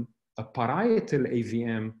AVM, a parietal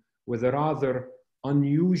AVM with a rather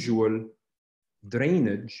unusual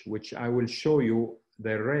drainage, which I will show you.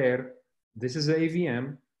 They're rare. This is an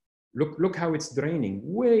AVM. Look how it's draining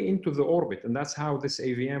way into the orbit. And that's how this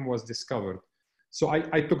AVM was discovered. So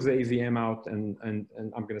I took the AVM out, and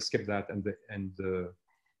I'm going to skip that. And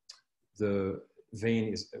the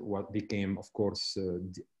vein is what became, of course,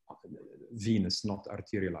 venous, not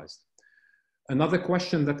arterialized. Another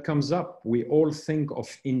question that comes up, we all think of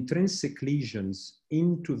intrinsic lesions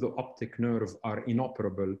into the optic nerve are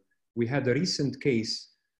inoperable. We had a recent case,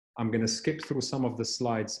 I'm going to skip through some of the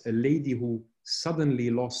slides, a lady who suddenly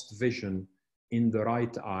lost vision in the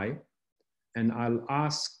right eye. And I'll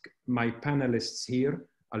ask my panelists here,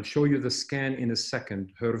 I'll show you the scan in a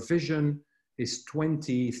second. Her vision is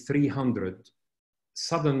 2300,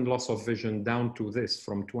 sudden loss of vision down to this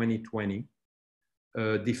from 2020.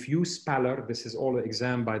 diffuse pallor. This is all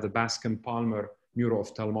examined by the Bascom-Palmer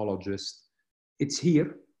neuro-ophthalmologist. It's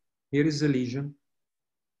here. Here is the lesion.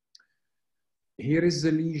 Here is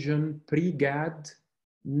the lesion pre-GAD.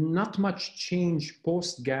 Not much change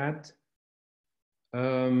post-GAD.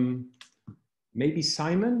 Maybe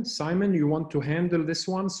Simon, you want to handle this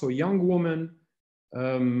one? So young woman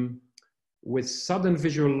with sudden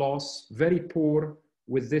visual loss, very poor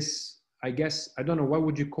with this, I guess, I don't know, what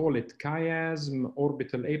would you call it? Chiasm,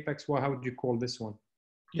 orbital apex, well, how would you call this one?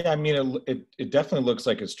 Yeah, I mean, it definitely looks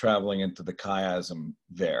like it's traveling into the chiasm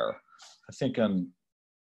there. I think on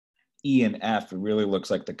E and F, it really looks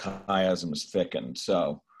like the chiasm is thickened.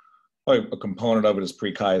 So a component of it is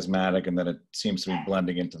pre-chiasmatic, and then it seems to be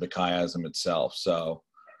blending into the chiasm itself. So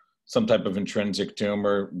some type of intrinsic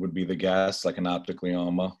tumor would be the guess, like an optic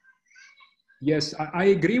glioma. Yes, I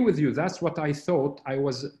agree with you. That's what I thought.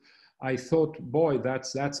 I thought, boy,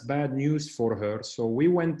 that's bad news for her. So we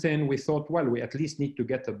went in, we thought, well, we at least need to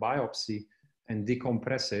get a biopsy and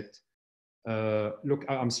decompress it. Look,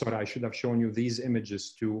 I'm sorry, I should have shown you these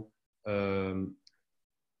images too.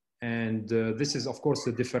 This is, of course,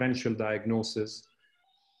 the differential diagnosis.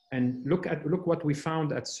 And look what we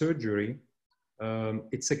found at surgery.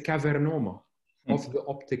 It's a cavernoma of the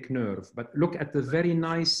optic nerve. But look at the very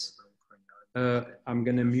nice, I'm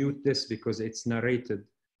going to mute this because it's narrated.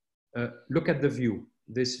 Look at the view.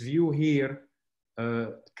 This view here,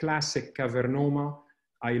 classic cavernoma.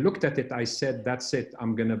 I looked at it, I said, that's it.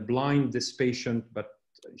 I'm going to blind this patient, but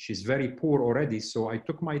she's very poor already. So I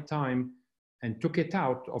took my time and took it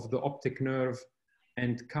out of the optic nerve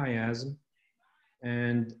and chiasm.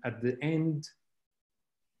 And at the end,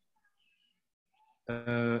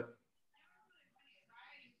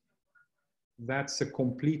 that's a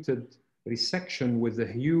completed resection with a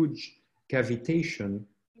huge cavitation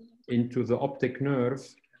into the optic nerve.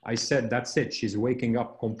 I said, that's it. She's waking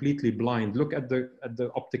up completely blind. Look at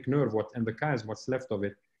the optic nerve and the chiasm, what's left of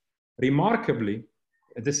it. Remarkably,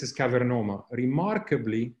 this is cavernoma.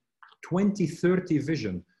 Remarkably, 20/30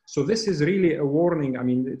 vision. So this is really a warning. I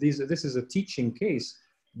mean, this is a teaching case.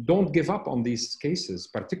 Don't give up on these cases,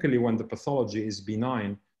 particularly when the pathology is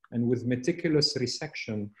benign. And with meticulous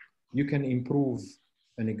resection, you can improve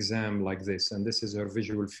an exam like this. And this is her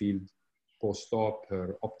visual field post-op,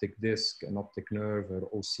 her optic disc, an optic nerve, her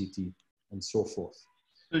OCT, and so forth.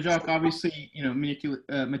 So Jacques, obviously, you know,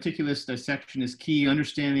 meticulous dissection is key.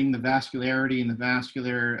 Understanding the vascularity and the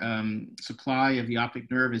vascular supply of the optic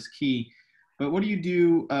nerve is key. But what do you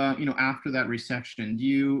do, you know, after that resection? Do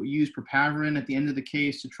you use papaverin at the end of the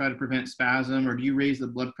case to try to prevent spasm, or do you raise the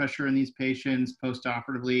blood pressure in these patients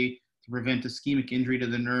post-operatively to prevent ischemic injury to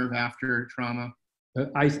the nerve after trauma?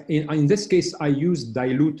 In this case, I used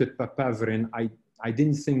diluted papaverin. I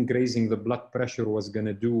didn't think raising the blood pressure was going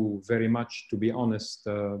to do very much, to be honest,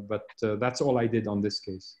 but that's all I did on this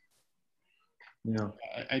case. Yeah,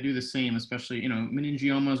 I do the same, especially, you know,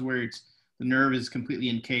 meningiomas where the nerve is completely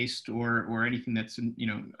encased, or anything that's, you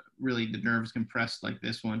know, really the nerve is compressed like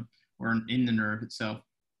this one, or in the nerve itself.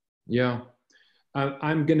 Yeah,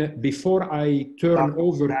 I'm gonna, before I turn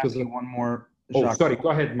over to the one more. Oh, Jacques. sorry.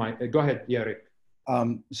 Go ahead, Mike. Go ahead, yeah, Rick.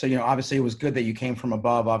 So, you know, obviously it was good that you came from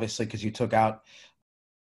above, obviously, because you took out,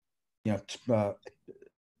 you know,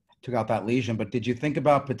 took out that lesion. But did you think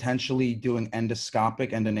about potentially doing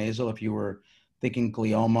endoscopic, endonasal, if you were thinking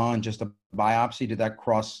glioma and just a biopsy? Did that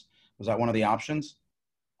cross? Was that one of the options?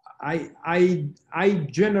 I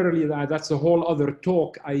generally, that's a whole other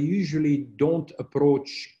talk. I usually don't approach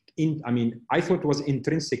I mean, I thought it was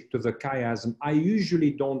intrinsic to the chiasm. I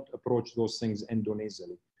usually don't approach those things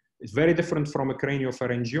endonasally. It's very different from a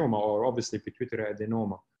craniopharyngioma or obviously pituitary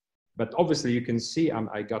adenoma. But obviously you can see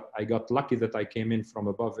I got lucky that I came in from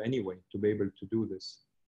above anyway to be able to do this.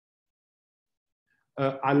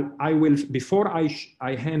 I will, before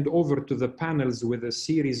I hand over to the panels with a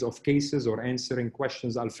series of cases or answering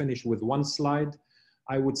questions, I'll finish with one slide.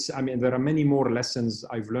 I mean, there are many more lessons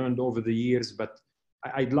I've learned over the years, but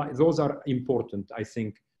those are important, I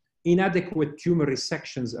think. Inadequate tumor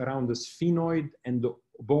resections around the sphenoid and the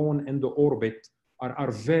bone and the orbit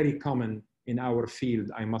are very common in our field,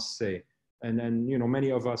 I must say. And then, you know, many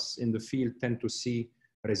of us in the field tend to see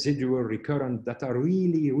residual, recurrent, that are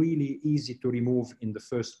really, really easy to remove in the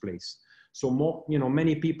first place. So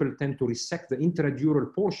many people tend to resect the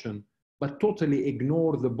intradural portion, but totally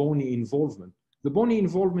ignore the bony involvement. The bony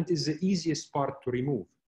involvement is the easiest part to remove.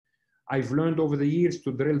 I've learned over the years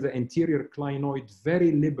to drill the anterior clinoid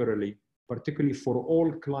very liberally, particularly for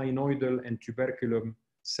all clinoidal and tuberculum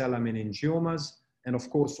cella meningiomas, and of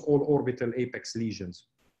course, all orbital apex lesions.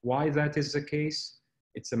 Why that is the case?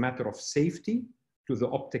 It's a matter of safety, to the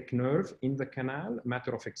optic nerve in the canal, a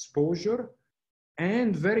matter of exposure.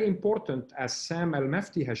 And very important, as Sam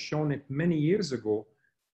Al-Mafti has shown it many years ago,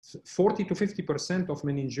 40 to 50% of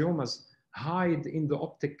meningiomas hide in the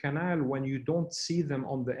optic canal when you don't see them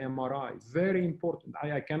on the MRI. Very important.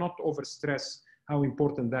 I cannot overstress how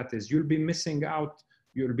important that is. You'll be missing out,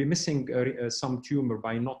 you'll be missing some tumor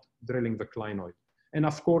by not drilling the clinoid. And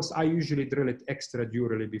of course, I usually drill it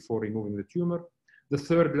extradurally before removing the tumor. The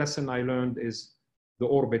third lesson I learned is the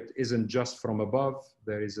orbit isn't just from above.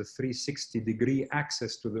 There is a 360-degree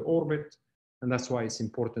access to the orbit. And that's why it's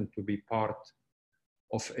important to be part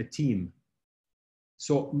of a team.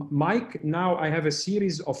 So Mike, now I have a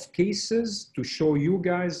series of cases to show you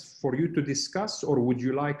guys for you to discuss, or would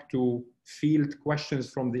you like to field questions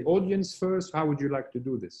from the audience first? How would you like to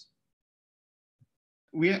do this?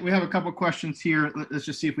 We have a couple questions here. Let's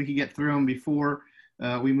just see if we can get through them before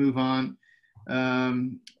we move on.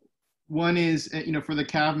 One is, for the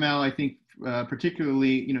CAV-MAL, I think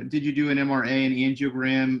particularly, did you do an MRA and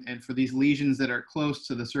angiogram? And for these lesions that are close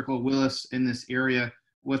to the circle of Willis in this area,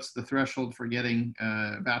 what's the threshold for getting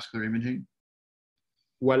vascular imaging?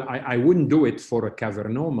 Well, I wouldn't do it for a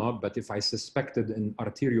cavernoma, but if I suspected an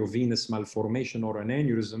arteriovenous malformation or an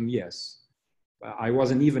aneurysm, yes. I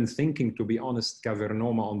wasn't even thinking, to be honest,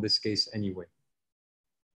 cavernoma on this case anyway.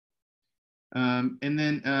 And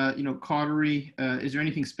then, cautery, is there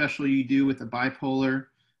anything special you do with the bipolar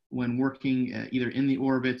when working either in the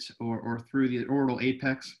orbit or through the orbital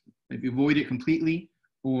apex? Maybe avoid it completely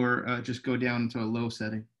or just go down to a low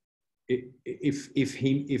setting?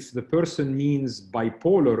 If the person means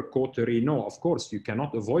bipolar cautery, no, of course, you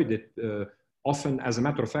cannot avoid it. Often, as a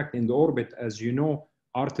matter of fact, in the orbit, as you know,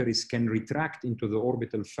 arteries can retract into the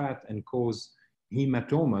orbital fat and cause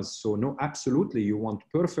hematomas. So no, absolutely, you want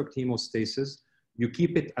perfect hemostasis. You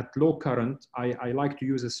keep it at low current. I like to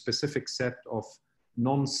use a specific set of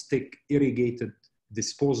non-stick irrigated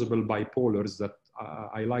disposable bipolars that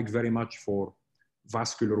I like very much for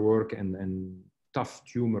vascular work and tough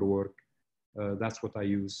tumor work. That's what I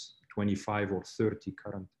use, 25 or 30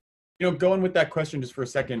 current. Going with that question just for a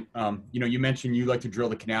second, you mentioned you like to drill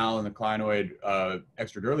the canal and the clinoid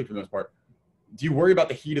extradurally for the most part. Do you worry about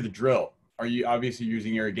the heat of the drill? Are you obviously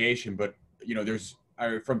using irrigation, but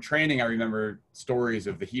from training, I remember stories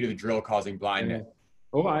of the heat of the drill causing blindness.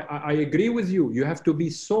 Oh, I agree with you. You have to be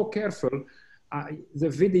so careful.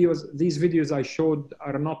 These videos I showed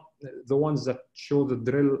are not the ones that show the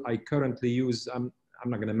drill I currently use. I'm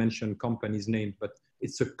not going to mention company's name, but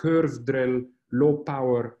it's a curved drill, low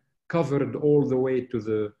power, covered all the way to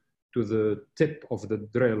the tip of the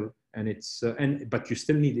drill, and but you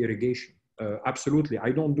still need irrigation. Absolutely,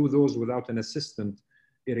 I don't do those without an assistant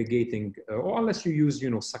irrigating, or unless you use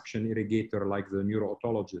suction irrigator like the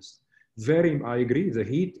neurotologist. I agree. The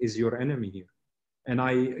heat is your enemy here, and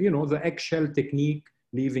the eggshell technique,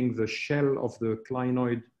 leaving the shell of the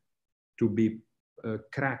clinoid to be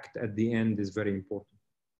cracked at the end, is very important.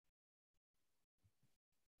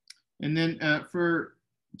 And then for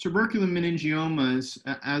tuberculous meningiomas,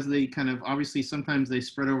 as they kind of, obviously sometimes they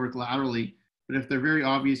spread over laterally, but if they're very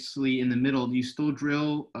obviously in the middle, do you still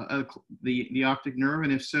drill the optic nerve?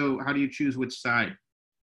 And if so, how do you choose which side?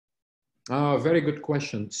 Very good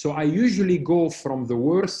question. So I usually go from the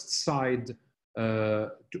worst side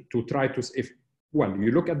to try to,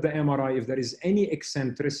 you look at the MRI, if there is any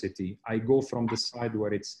eccentricity, I go from the side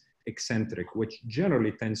where it's eccentric, which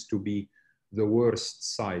generally tends to be the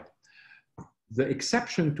worst side. The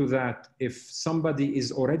exception to that, if somebody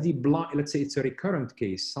is already blind, let's say it's a recurrent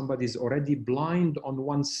case, somebody is already blind on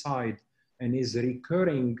one side and is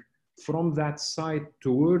recurring from that side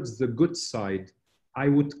towards the good side, I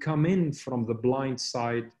would come in from the blind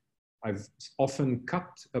side. I've often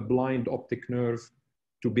cut a blind optic nerve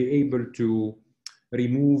to be able to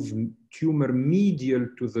remove tumor medial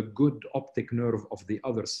to the good optic nerve of the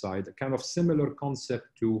other side, a kind of similar concept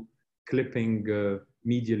to clipping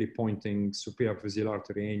medially pointing superior axial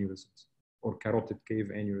artery aneurysms or carotid cave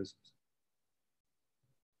aneurysms.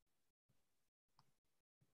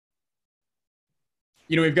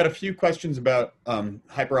 We've got a few questions about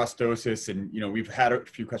hyperostosis, and we've had a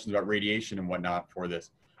few questions about radiation and whatnot for this.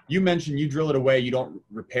 You mentioned you drill it away, you don't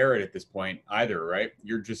repair it at this point either, right?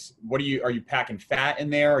 You're just, are you packing fat in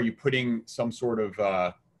there? Are you putting some sort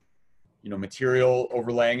of, material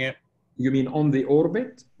overlaying it? You mean on the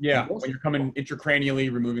orbit? Yeah, when you're coming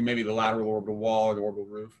intracranially, removing maybe the lateral orbital wall or the orbital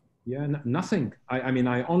roof. Yeah, nothing.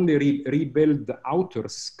 I only rebuild the outer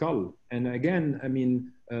skull. And again,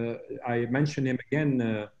 I mention him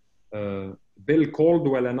again, Bill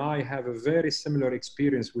Caldwell and I have a very similar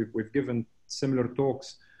experience. We've given similar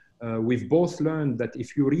talks. We've both learned that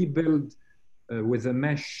if you rebuild with a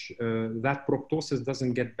mesh, that proptosis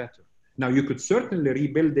doesn't get better. Now, you could certainly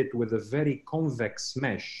rebuild it with a very convex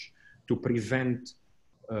mesh to prevent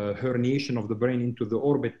herniation of the brain into the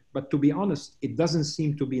orbit. But to be honest, it doesn't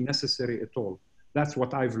seem to be necessary at all. That's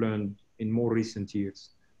what I've learned in more recent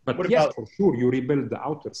years. But what yes, about, for sure, you rebuild the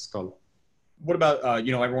outer skull. What about,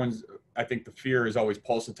 you know, everyone's, I think the fear is always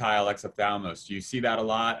pulsatile exophthalmos. Do you see that a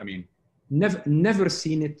lot? I mean, never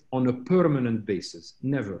seen it on a permanent basis,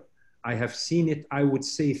 never. I have seen it, I would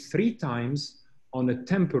say, 3 times on a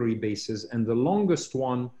temporary basis. And the longest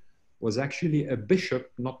one was actually a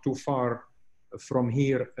bishop not too far from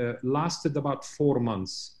here, lasted about 4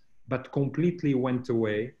 months, but completely went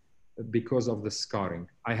away because of the scarring.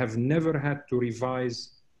 I have never had to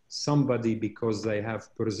revise somebody because they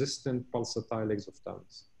have persistent pulsatile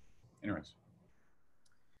exophthalmos. Interesting.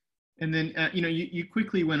 And then, you know, you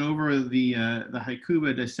quickly went over the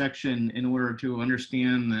Hakuba dissection in order to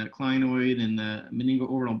understand the clinoid and the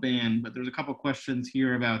meningo-orbital band, but there's a couple questions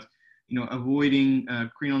here about, you know, avoiding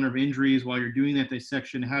cranial nerve injuries while you're doing that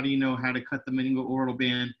dissection. How do you know how to cut the meningo-orbital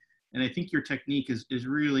band? And I think your technique is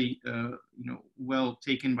really, you know, well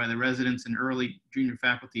taken by the residents and early junior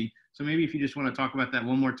faculty. So maybe if you just want to talk about that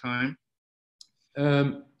one more time.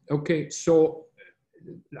 Okay, so,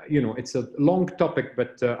 you know, it's a long topic,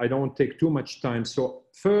 but I don't want to take too much time. So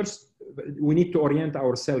first, we need to orient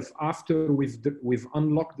ourselves after we've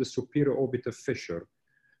unlocked the superior orbital fissure.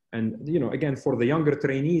 And, you know, again, for the younger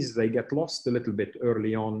trainees, they get lost a little bit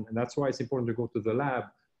early on. And that's why it's important to go to the lab,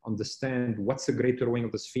 understand what's the greater wing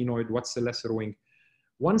of the sphenoid, what's the lesser wing.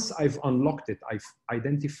 Once I've unlocked it, I've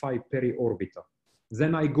identified periorbital.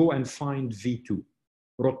 Then I go and find V2.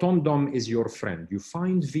 Rotundum is your friend. You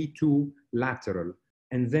find V2 lateral,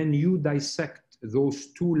 and then you dissect those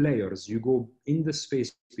 2 layers. You go in the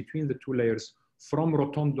space between the 2 layers from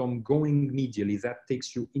rotundum going medially. That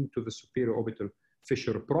takes you into the superior orbital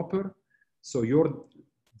fissure proper. So your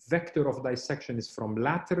vector of dissection is from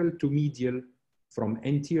lateral to medial, from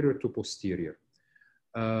anterior to posterior.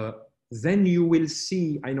 Then you will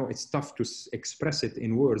see, I know it's tough to express it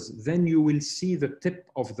in words, then you will see the tip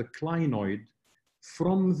of the clinoid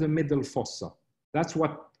from the middle fossa. That's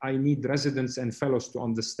what I need residents and fellows to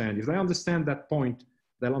understand. If they understand that point,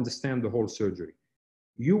 they'll understand the whole surgery.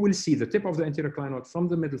 You will see the tip of the anterior clinoid from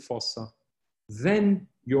the middle fossa, then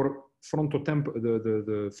your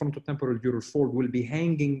the frontotemporal dural fold will be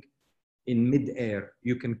hanging in mid-air.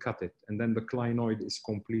 You can cut it, and then the clinoid is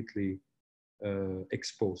completely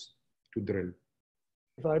exposed to drill.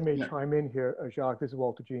 If I may chime in here, Jacques, this is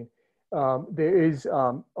Walter Jean. There is,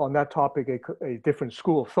 on that topic, a different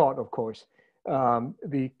school of thought, of course.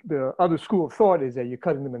 The other school of thought is that you're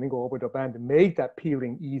cutting the meningo-orbital band to make that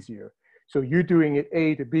peeling easier. So you're doing it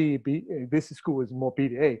A to B, this school is more B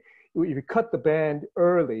to A. If you cut the band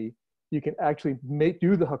early, you can actually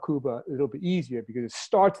do the Hakuba a little bit easier because it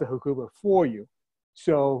starts the Hakuba for you.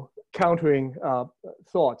 So countering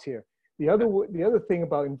thoughts here. The other thing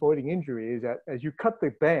about avoiding injury is that as you cut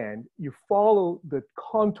the band, you follow the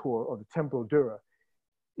contour of the temporal dura.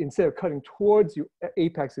 Instead of cutting towards the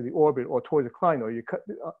apex of the orbit or towards the clinoid,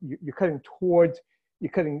 you're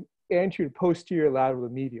cutting anterior, posterior, lateral,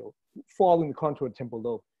 and medial, following the contour of the temporal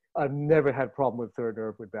lobe. I've never had a problem with third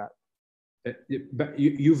nerve with that. But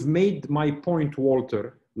you've made my point,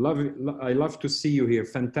 Walter. I love to see you here.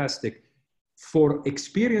 Fantastic. For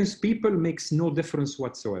experienced people, makes no difference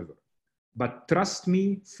whatsoever. But trust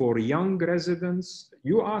me, for young residents,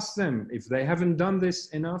 you ask them if they haven't done this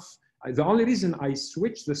enough. The only reason I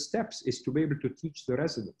switch the steps is to be able to teach the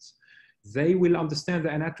residents. They will understand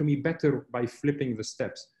the anatomy better by flipping the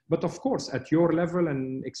steps. But of course, at your level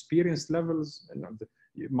and experienced levels,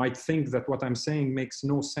 you might think that what I'm saying makes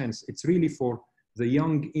no sense. It's really for the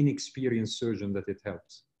young, inexperienced surgeon that it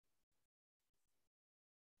helps.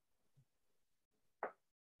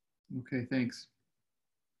 Okay, thanks.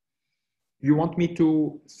 You want me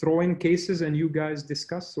to throw in cases and you guys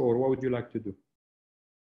discuss, or what would you like to do?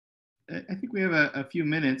 I think we have a few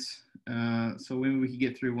minutes, so maybe we could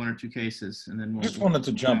get through 1 or 2 cases, and then we'll. Just wanted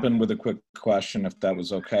to jump in with a quick question, if that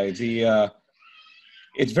was okay.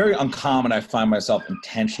 It's very uncommon. I find myself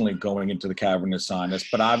intentionally going into the cavernous sinus,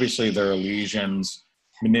 but obviously there are lesions,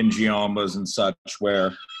 meningiomas, and such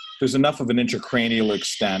where there's enough of an intracranial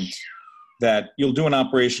extent that you'll do an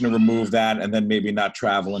operation to remove that and then maybe not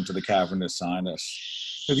travel into the cavernous sinus.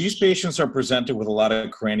 So these patients are presented with a lot of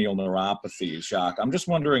cranial neuropathies, Jacques. I'm just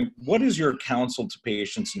wondering, what is your counsel to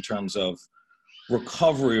patients in terms of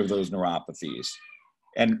recovery of those neuropathies?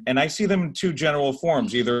 And I see them in 2 general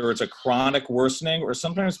forms. Either it's a chronic worsening, or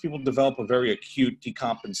sometimes people develop a very acute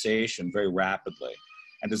decompensation very rapidly.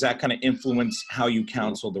 And does that kind of influence how you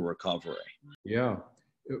counsel the recovery? Yeah.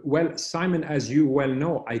 Well, Simon, as you well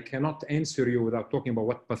know, I cannot answer you without talking about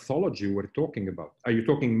what pathology we're talking about. Are you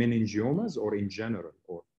talking meningiomas or in general?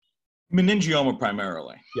 Or Meningioma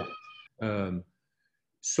primarily. Yeah.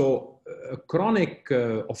 Chronic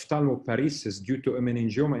ophthalmoparesis due to a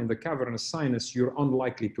meningioma in the cavernous sinus, you're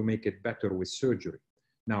unlikely to make it better with surgery.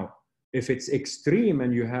 Now, if it's extreme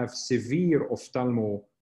and you have severe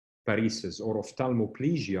ophthalmoparesis or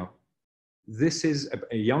ophthalmoplegia, this is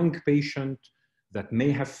a young patient that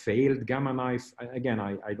may have failed gamma knife. Again,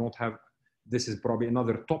 I don't have, this is probably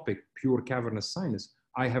another topic, pure cavernous sinus.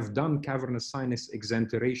 I have done cavernous sinus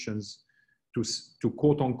exenterations to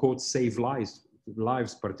quote unquote save lives,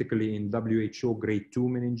 particularly in WHO grade 2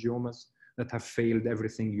 meningiomas that have failed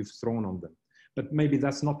everything you've thrown on them. But maybe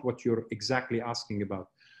that's not what you're exactly asking about.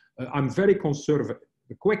 I'm very conservative.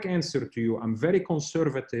 The quick answer to you, I'm very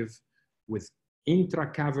conservative with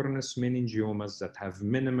intracavernous meningiomas that have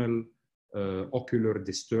minimal ocular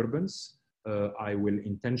disturbance. I will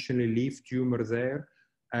intentionally leave tumor there.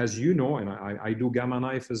 As you know, and I do gamma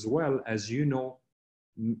knife as well, as you know,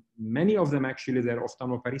 many of them actually, their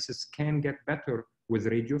ophthalmoparesis can get better with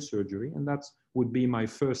radiosurgery, and that would be my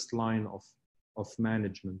first line of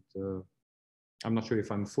management. I'm not sure if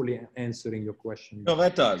I'm fully answering your question. No,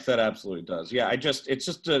 that does. That absolutely does. Yeah, it's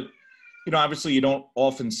just a, you know, obviously you don't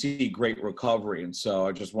often see great recovery. And so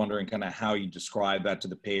I'm just wondering kind of how you describe that to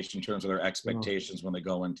the patient in terms of their expectations when they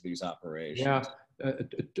go into these operations. Yeah,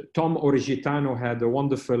 Tom Origitano had a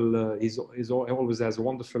wonderful, he always has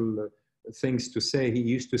wonderful things to say. He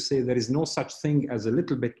used to say there is no such thing as a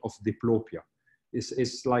little bit of diplopia.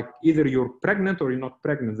 It's like either you're pregnant or you're not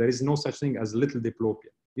pregnant. There is no such thing as little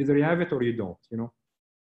diplopia. Either you have it or you don't, you know?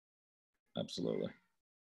 Absolutely.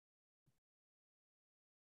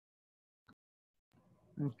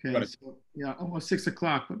 Okay, so yeah, almost 6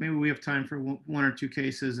 o'clock, but maybe we have time for one or two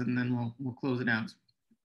cases and then we'll close it out.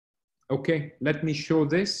 Okay, let me show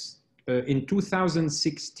this. In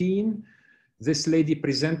 2016, this lady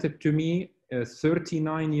presented to me a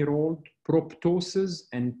 39-year-old proptosis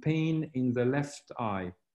and pain in the left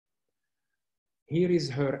eye. Here is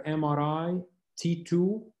her MRI,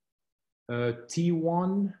 T2,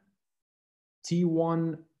 T1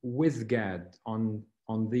 with GAD on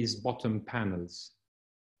these bottom panels.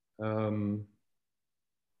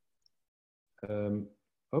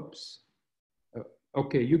 Oops.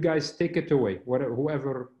 Okay, you guys take it away.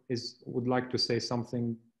 Whoever would like to say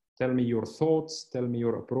something, tell me your thoughts, tell me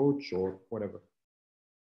your approach or whatever.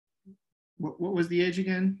 What was the age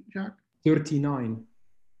again, Jacques? 39.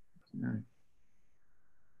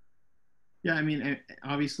 Yeah, I mean,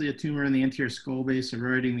 obviously a tumor in the anterior skull base,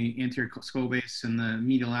 avoiding the anterior skull base and the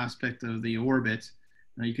medial aspect of the orbit.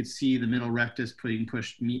 You could see the middle rectus being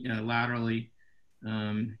pushed laterally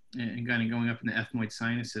and kind of going up in the ethmoid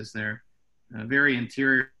sinuses there. Very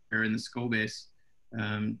anterior in the skull base.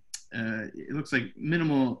 It looks like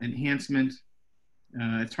minimal enhancement.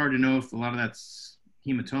 It's hard to know if a lot of that's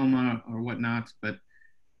hematoma or whatnot, but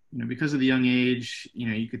you know, because of the young age, you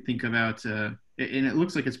know, you could think about, and it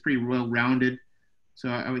looks like it's pretty well rounded. So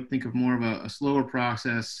I would think of more of a slower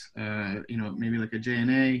process, you know, maybe like a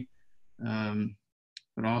JNA,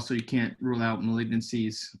 but also you can't rule out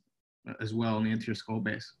malignancies as well in the anterior skull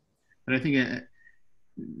base. But I think an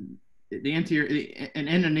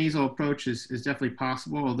endonasal approach is definitely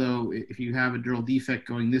possible, although if you have a dural defect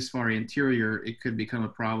going this far anterior, it could become a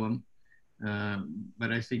problem.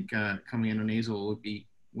 But I think coming endonasal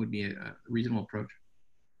would be a reasonable approach.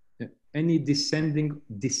 Any dissenting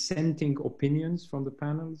opinions from the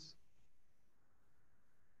panels?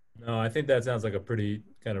 No, I think that sounds like a pretty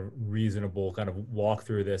kind of reasonable kind of walk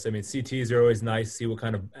through this. I mean, CTs are always nice, see what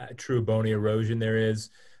kind of true bony erosion there is,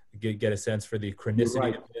 get a sense for the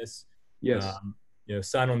chronicity of this. Yes. You know,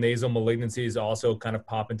 sinonasal malignancies also kind of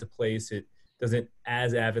pop into place. It doesn't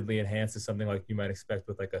as avidly enhance to something like you might expect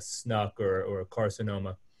with like a SNUC or a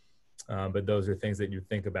carcinoma. But those are things that you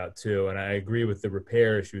think about too. And I agree with the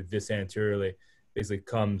repair issue. This anteriorly basically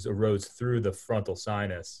erodes through the frontal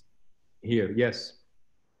sinus. Here, yes.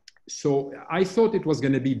 So I thought it was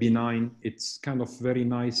going to be benign. It's kind of very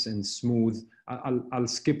nice and smooth. I'll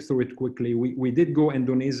skip through it quickly. We did go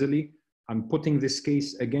endonasally. I'm putting this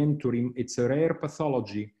case again it's a rare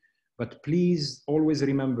pathology, but please always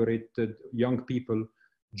remember it, young people.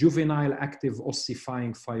 Juvenile active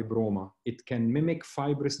ossifying fibroma. It can mimic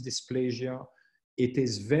fibrous dysplasia.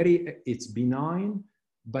 It's benign,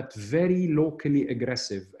 but very locally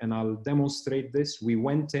aggressive. And I'll demonstrate this. We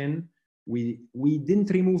went in, we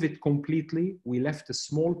didn't remove it completely. We left a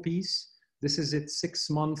small piece. This is it 6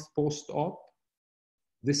 months post-op.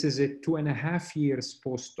 This is it, 2.5 years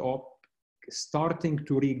post-op, starting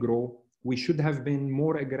to regrow. We should have been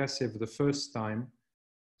more aggressive the first time.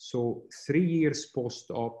 So 3 years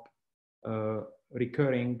post-op,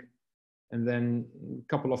 recurring. And then a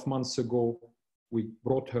couple of months ago, we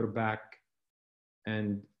brought her back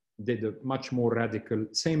and did a much more radical,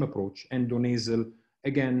 same approach, endonasal.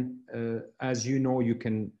 Again, as you know, you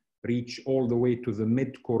can reach all the way to the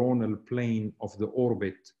mid-coronal plane of the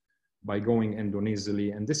orbit by going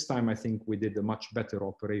endonasally. And this time, I think we did a much better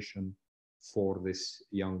operation for this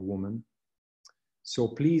young woman. So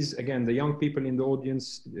please, again, the young people in the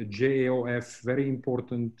audience, JAOF, very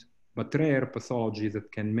important, but rare pathology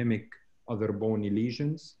that can mimic other bony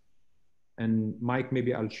lesions. And Mike,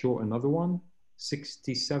 maybe I'll show another one.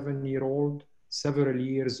 67-year-old, several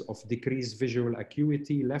years of decreased visual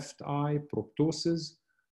acuity, left eye, proptosis,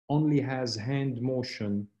 only has hand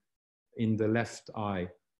motion in the left eye.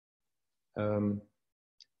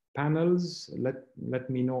 Panels, let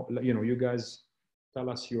me know, you guys tell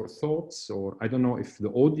us your thoughts, or I don't know if the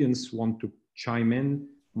audience want to chime in.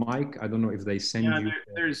 Mike, I don't know if they send you.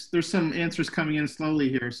 There's some answers coming in slowly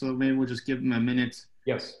here, so maybe we'll just give them a minute.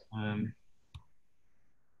 Yes.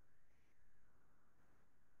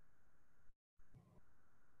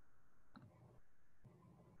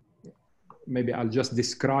 Maybe I'll just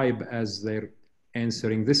describe as they're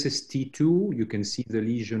answering. This is T2. You can see the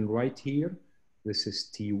lesion right here. This is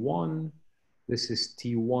T1. This is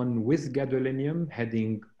T1 with gadolinium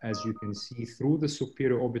heading, as you can see, through the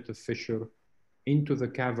superior orbital fissure into the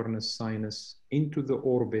cavernous sinus, into the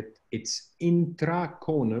orbit. It's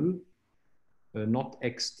intraconal, not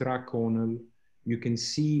extraconal. You can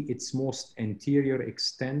see its most anterior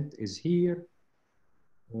extent is here.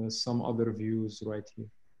 Some other views right here.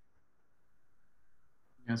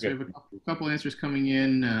 Yeah, so we have a couple answers coming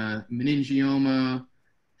in. Meningioma,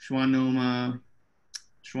 schwannoma.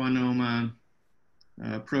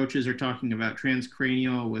 Approaches are talking about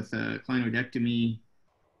transcranial with a clinoidectomy,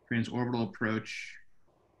 transorbital approach,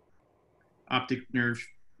 optic nerve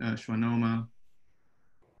schwannoma.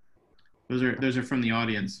 Those are from the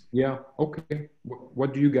audience. Yeah. Okay.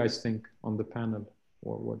 What do you guys think on the panel,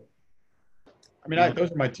 or what? I mean,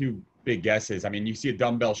 those are my two big guesses. I mean, you see a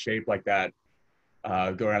dumbbell shape like that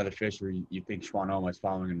going out of the fissure, you think schwannoma is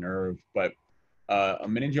following a nerve, but a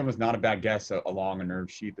meningioma is not a bad guess along a nerve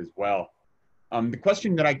sheath as well. The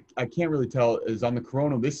question that I can't really tell is on the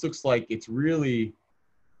coronal. This looks like it's really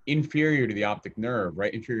inferior to the optic nerve,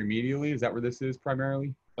 right? Inferior medially, is that where this is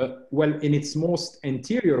primarily? Well, in its most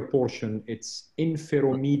anterior portion, it's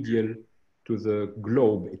inferomedial to the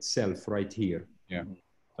globe itself, right here. Yeah.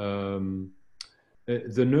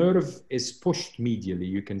 The nerve is pushed medially.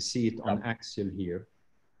 You can see it on axial here.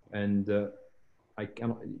 And I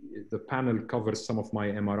cannot, the panel covers some of my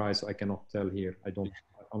MRIs, so I cannot tell here. I don't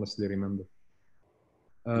honestly remember.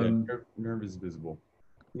 Nerve is visible.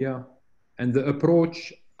 Yeah. And the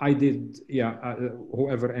approach I did,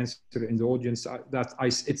 whoever answered in the audience,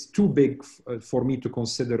 it's too big for me to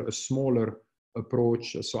consider a smaller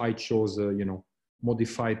approach. So I chose a,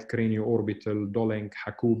 modified cranioorbital, Dolenk,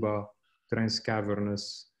 Hakuba,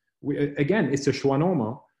 transcavernous. Again, it's a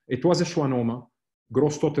schwannoma. It was a schwannoma.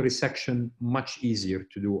 Gross total resection, much easier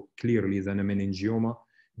to do clearly than a meningioma.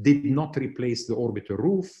 Did not replace the orbital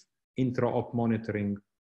roof. Intra-op monitoring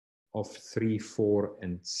of 3, 4,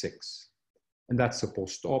 and 6. And that's a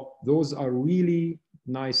post-op. Those are really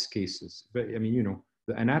nice cases. But I mean,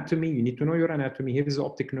 the anatomy, you need to know your anatomy. Here's the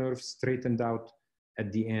optic nerve straightened out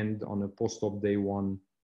at the end on a post-op day 1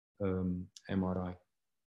 MRI.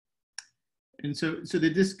 And so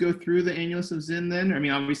did this go through the annulus of Zinn then? I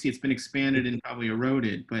mean, obviously it's been expanded and probably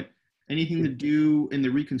eroded, but anything to do in the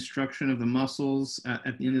reconstruction of the muscles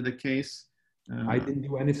at the end of the case? I didn't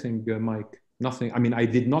do anything, Mike. Nothing. I mean, I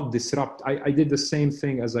did not disrupt. I did the same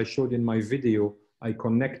thing as I showed in my video. I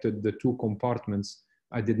connected the 2 compartments.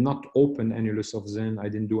 I did not open annulus of Zinn. I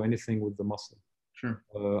didn't do anything with the muscle. Sure.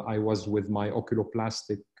 I was with my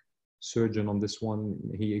oculoplastic surgeon on this one.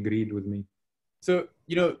 He agreed with me. So,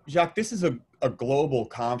 Jacques, this is a global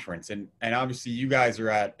conference, and obviously you guys are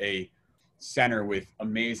at a center with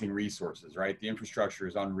amazing resources, right? The infrastructure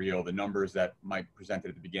is unreal. The numbers that Mike presented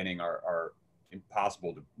at the beginning are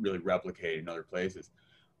impossible to really replicate in other places.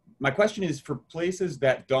 My question is, for places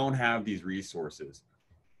that don't have these resources,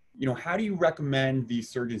 how do you recommend these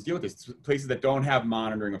surgeons deal with this? Places that don't have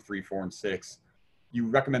monitoring of 3, 4, and 6, you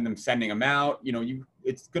recommend them sending them out.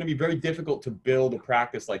 It's going to be very difficult to build a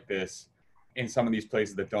practice like this in some of these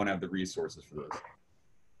places that don't have the resources for this.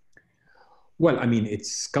 Well, I mean,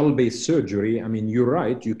 it's skull-based surgery. I mean, you're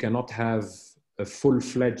right. You cannot have a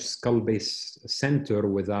full-fledged skull-based center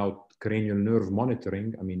without cranial nerve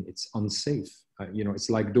monitoring, I mean, it's unsafe. You know, it's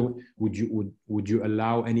like, would you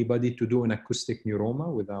allow anybody to do an acoustic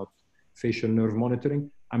neuroma without facial nerve monitoring?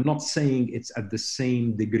 I'm not saying it's at the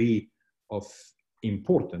same degree of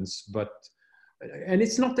importance, but, and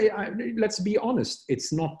it's not, let's be honest,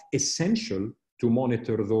 it's not essential to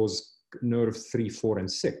monitor those nerves 3, 4,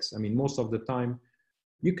 and 6. I mean, most of the time,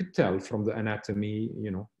 you could tell from the anatomy,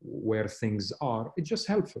 you know, where things are. It's just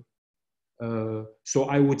helpful. So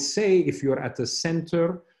I would say if you're at a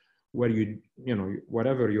center where you know,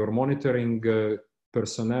 whatever, you're monitoring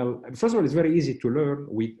personnel, first of all, it's very easy to learn.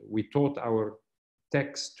 We taught our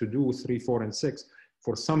techs to do 3, 4, and 6.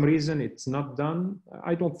 For some reason, it's not done.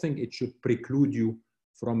 I don't think it should preclude you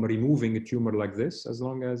from removing a tumor like this, as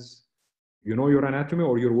long as you know your anatomy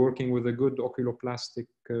or you're working with a good oculoplastic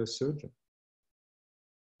surgeon.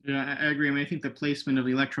 Yeah, I agree. I mean, I think the placement of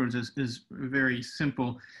electrodes is very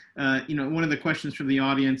simple. You know, one of the questions from the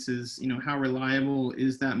audience is, you know, how reliable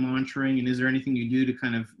is that monitoring, and is there anything you do to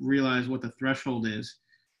kind of realize what the threshold is?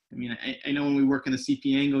 I mean, I know when we work in the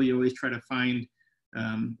CP angle, you always try to find,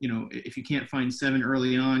 you know, if you can't find 7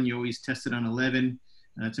 early on, you always test it on 11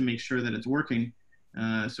 to make sure that it's working.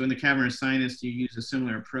 So in the cavernous sinus, you use a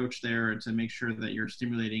similar approach there to make sure that you're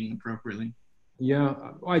stimulating appropriately. Yeah,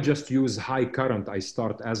 I just use high current. I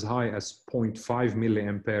start as high as 0.5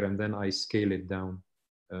 milliampere and then I scale it down.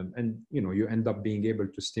 And you know, you end up being able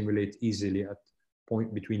to stimulate easily at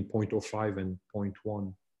between 0.05 and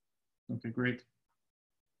 0.1. Okay, great.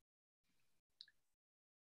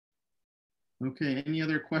 Okay, any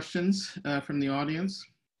other questions from the audience?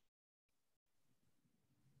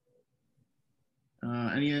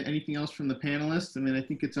 Anything else from the panelists? I mean, I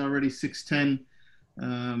think it's already 6:10.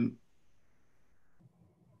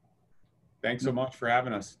 Thanks so much for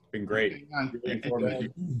having us. It's been great. Okay, Really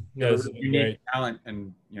informative. Yes, Unique talent,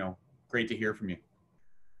 and you know, great to hear from you.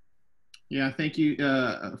 Yeah, thank you,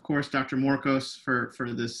 of course, Dr. Morcos, for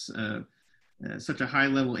this such a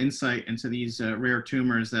high-level insight into these rare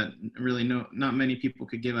tumors that really not many people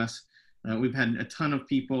could give us. We've had a ton of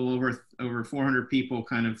people, over 400 people,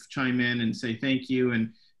 kind of chime in and say thank you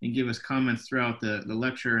and give us comments throughout the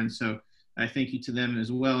lecture. And so I thank you to them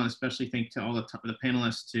as well, and especially thank to all the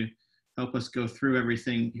panelists to help us go through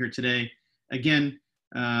everything here today. Again,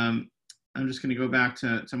 I'm just going to go back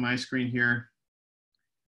to my screen here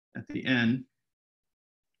at the end.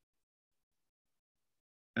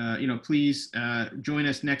 You know, please join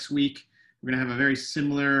us next week. We're going to have a very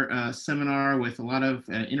similar seminar with a lot of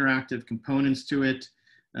interactive components to it.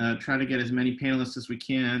 Try to get as many panelists as we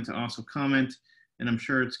can to also comment. And I'm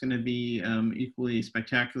sure it's going to be equally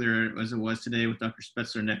spectacular as it was today with Dr.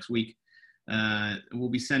 Sylvester next week. We'll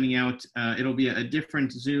be sending out, it'll be a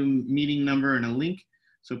different Zoom meeting number and a link.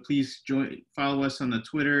 So please follow us on the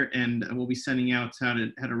Twitter, and we'll be sending out how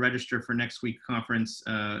to register for next week's conference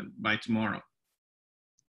by tomorrow.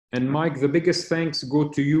 And Mike, the biggest thanks go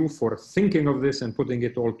to you for thinking of this and putting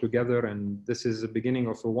it all together. And this is the beginning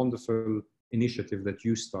of a wonderful initiative that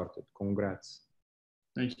you started. Congrats.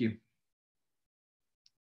 Thank you.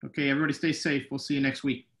 Okay, everybody stay safe. We'll see you next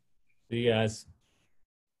week. See you guys.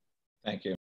 Thank you.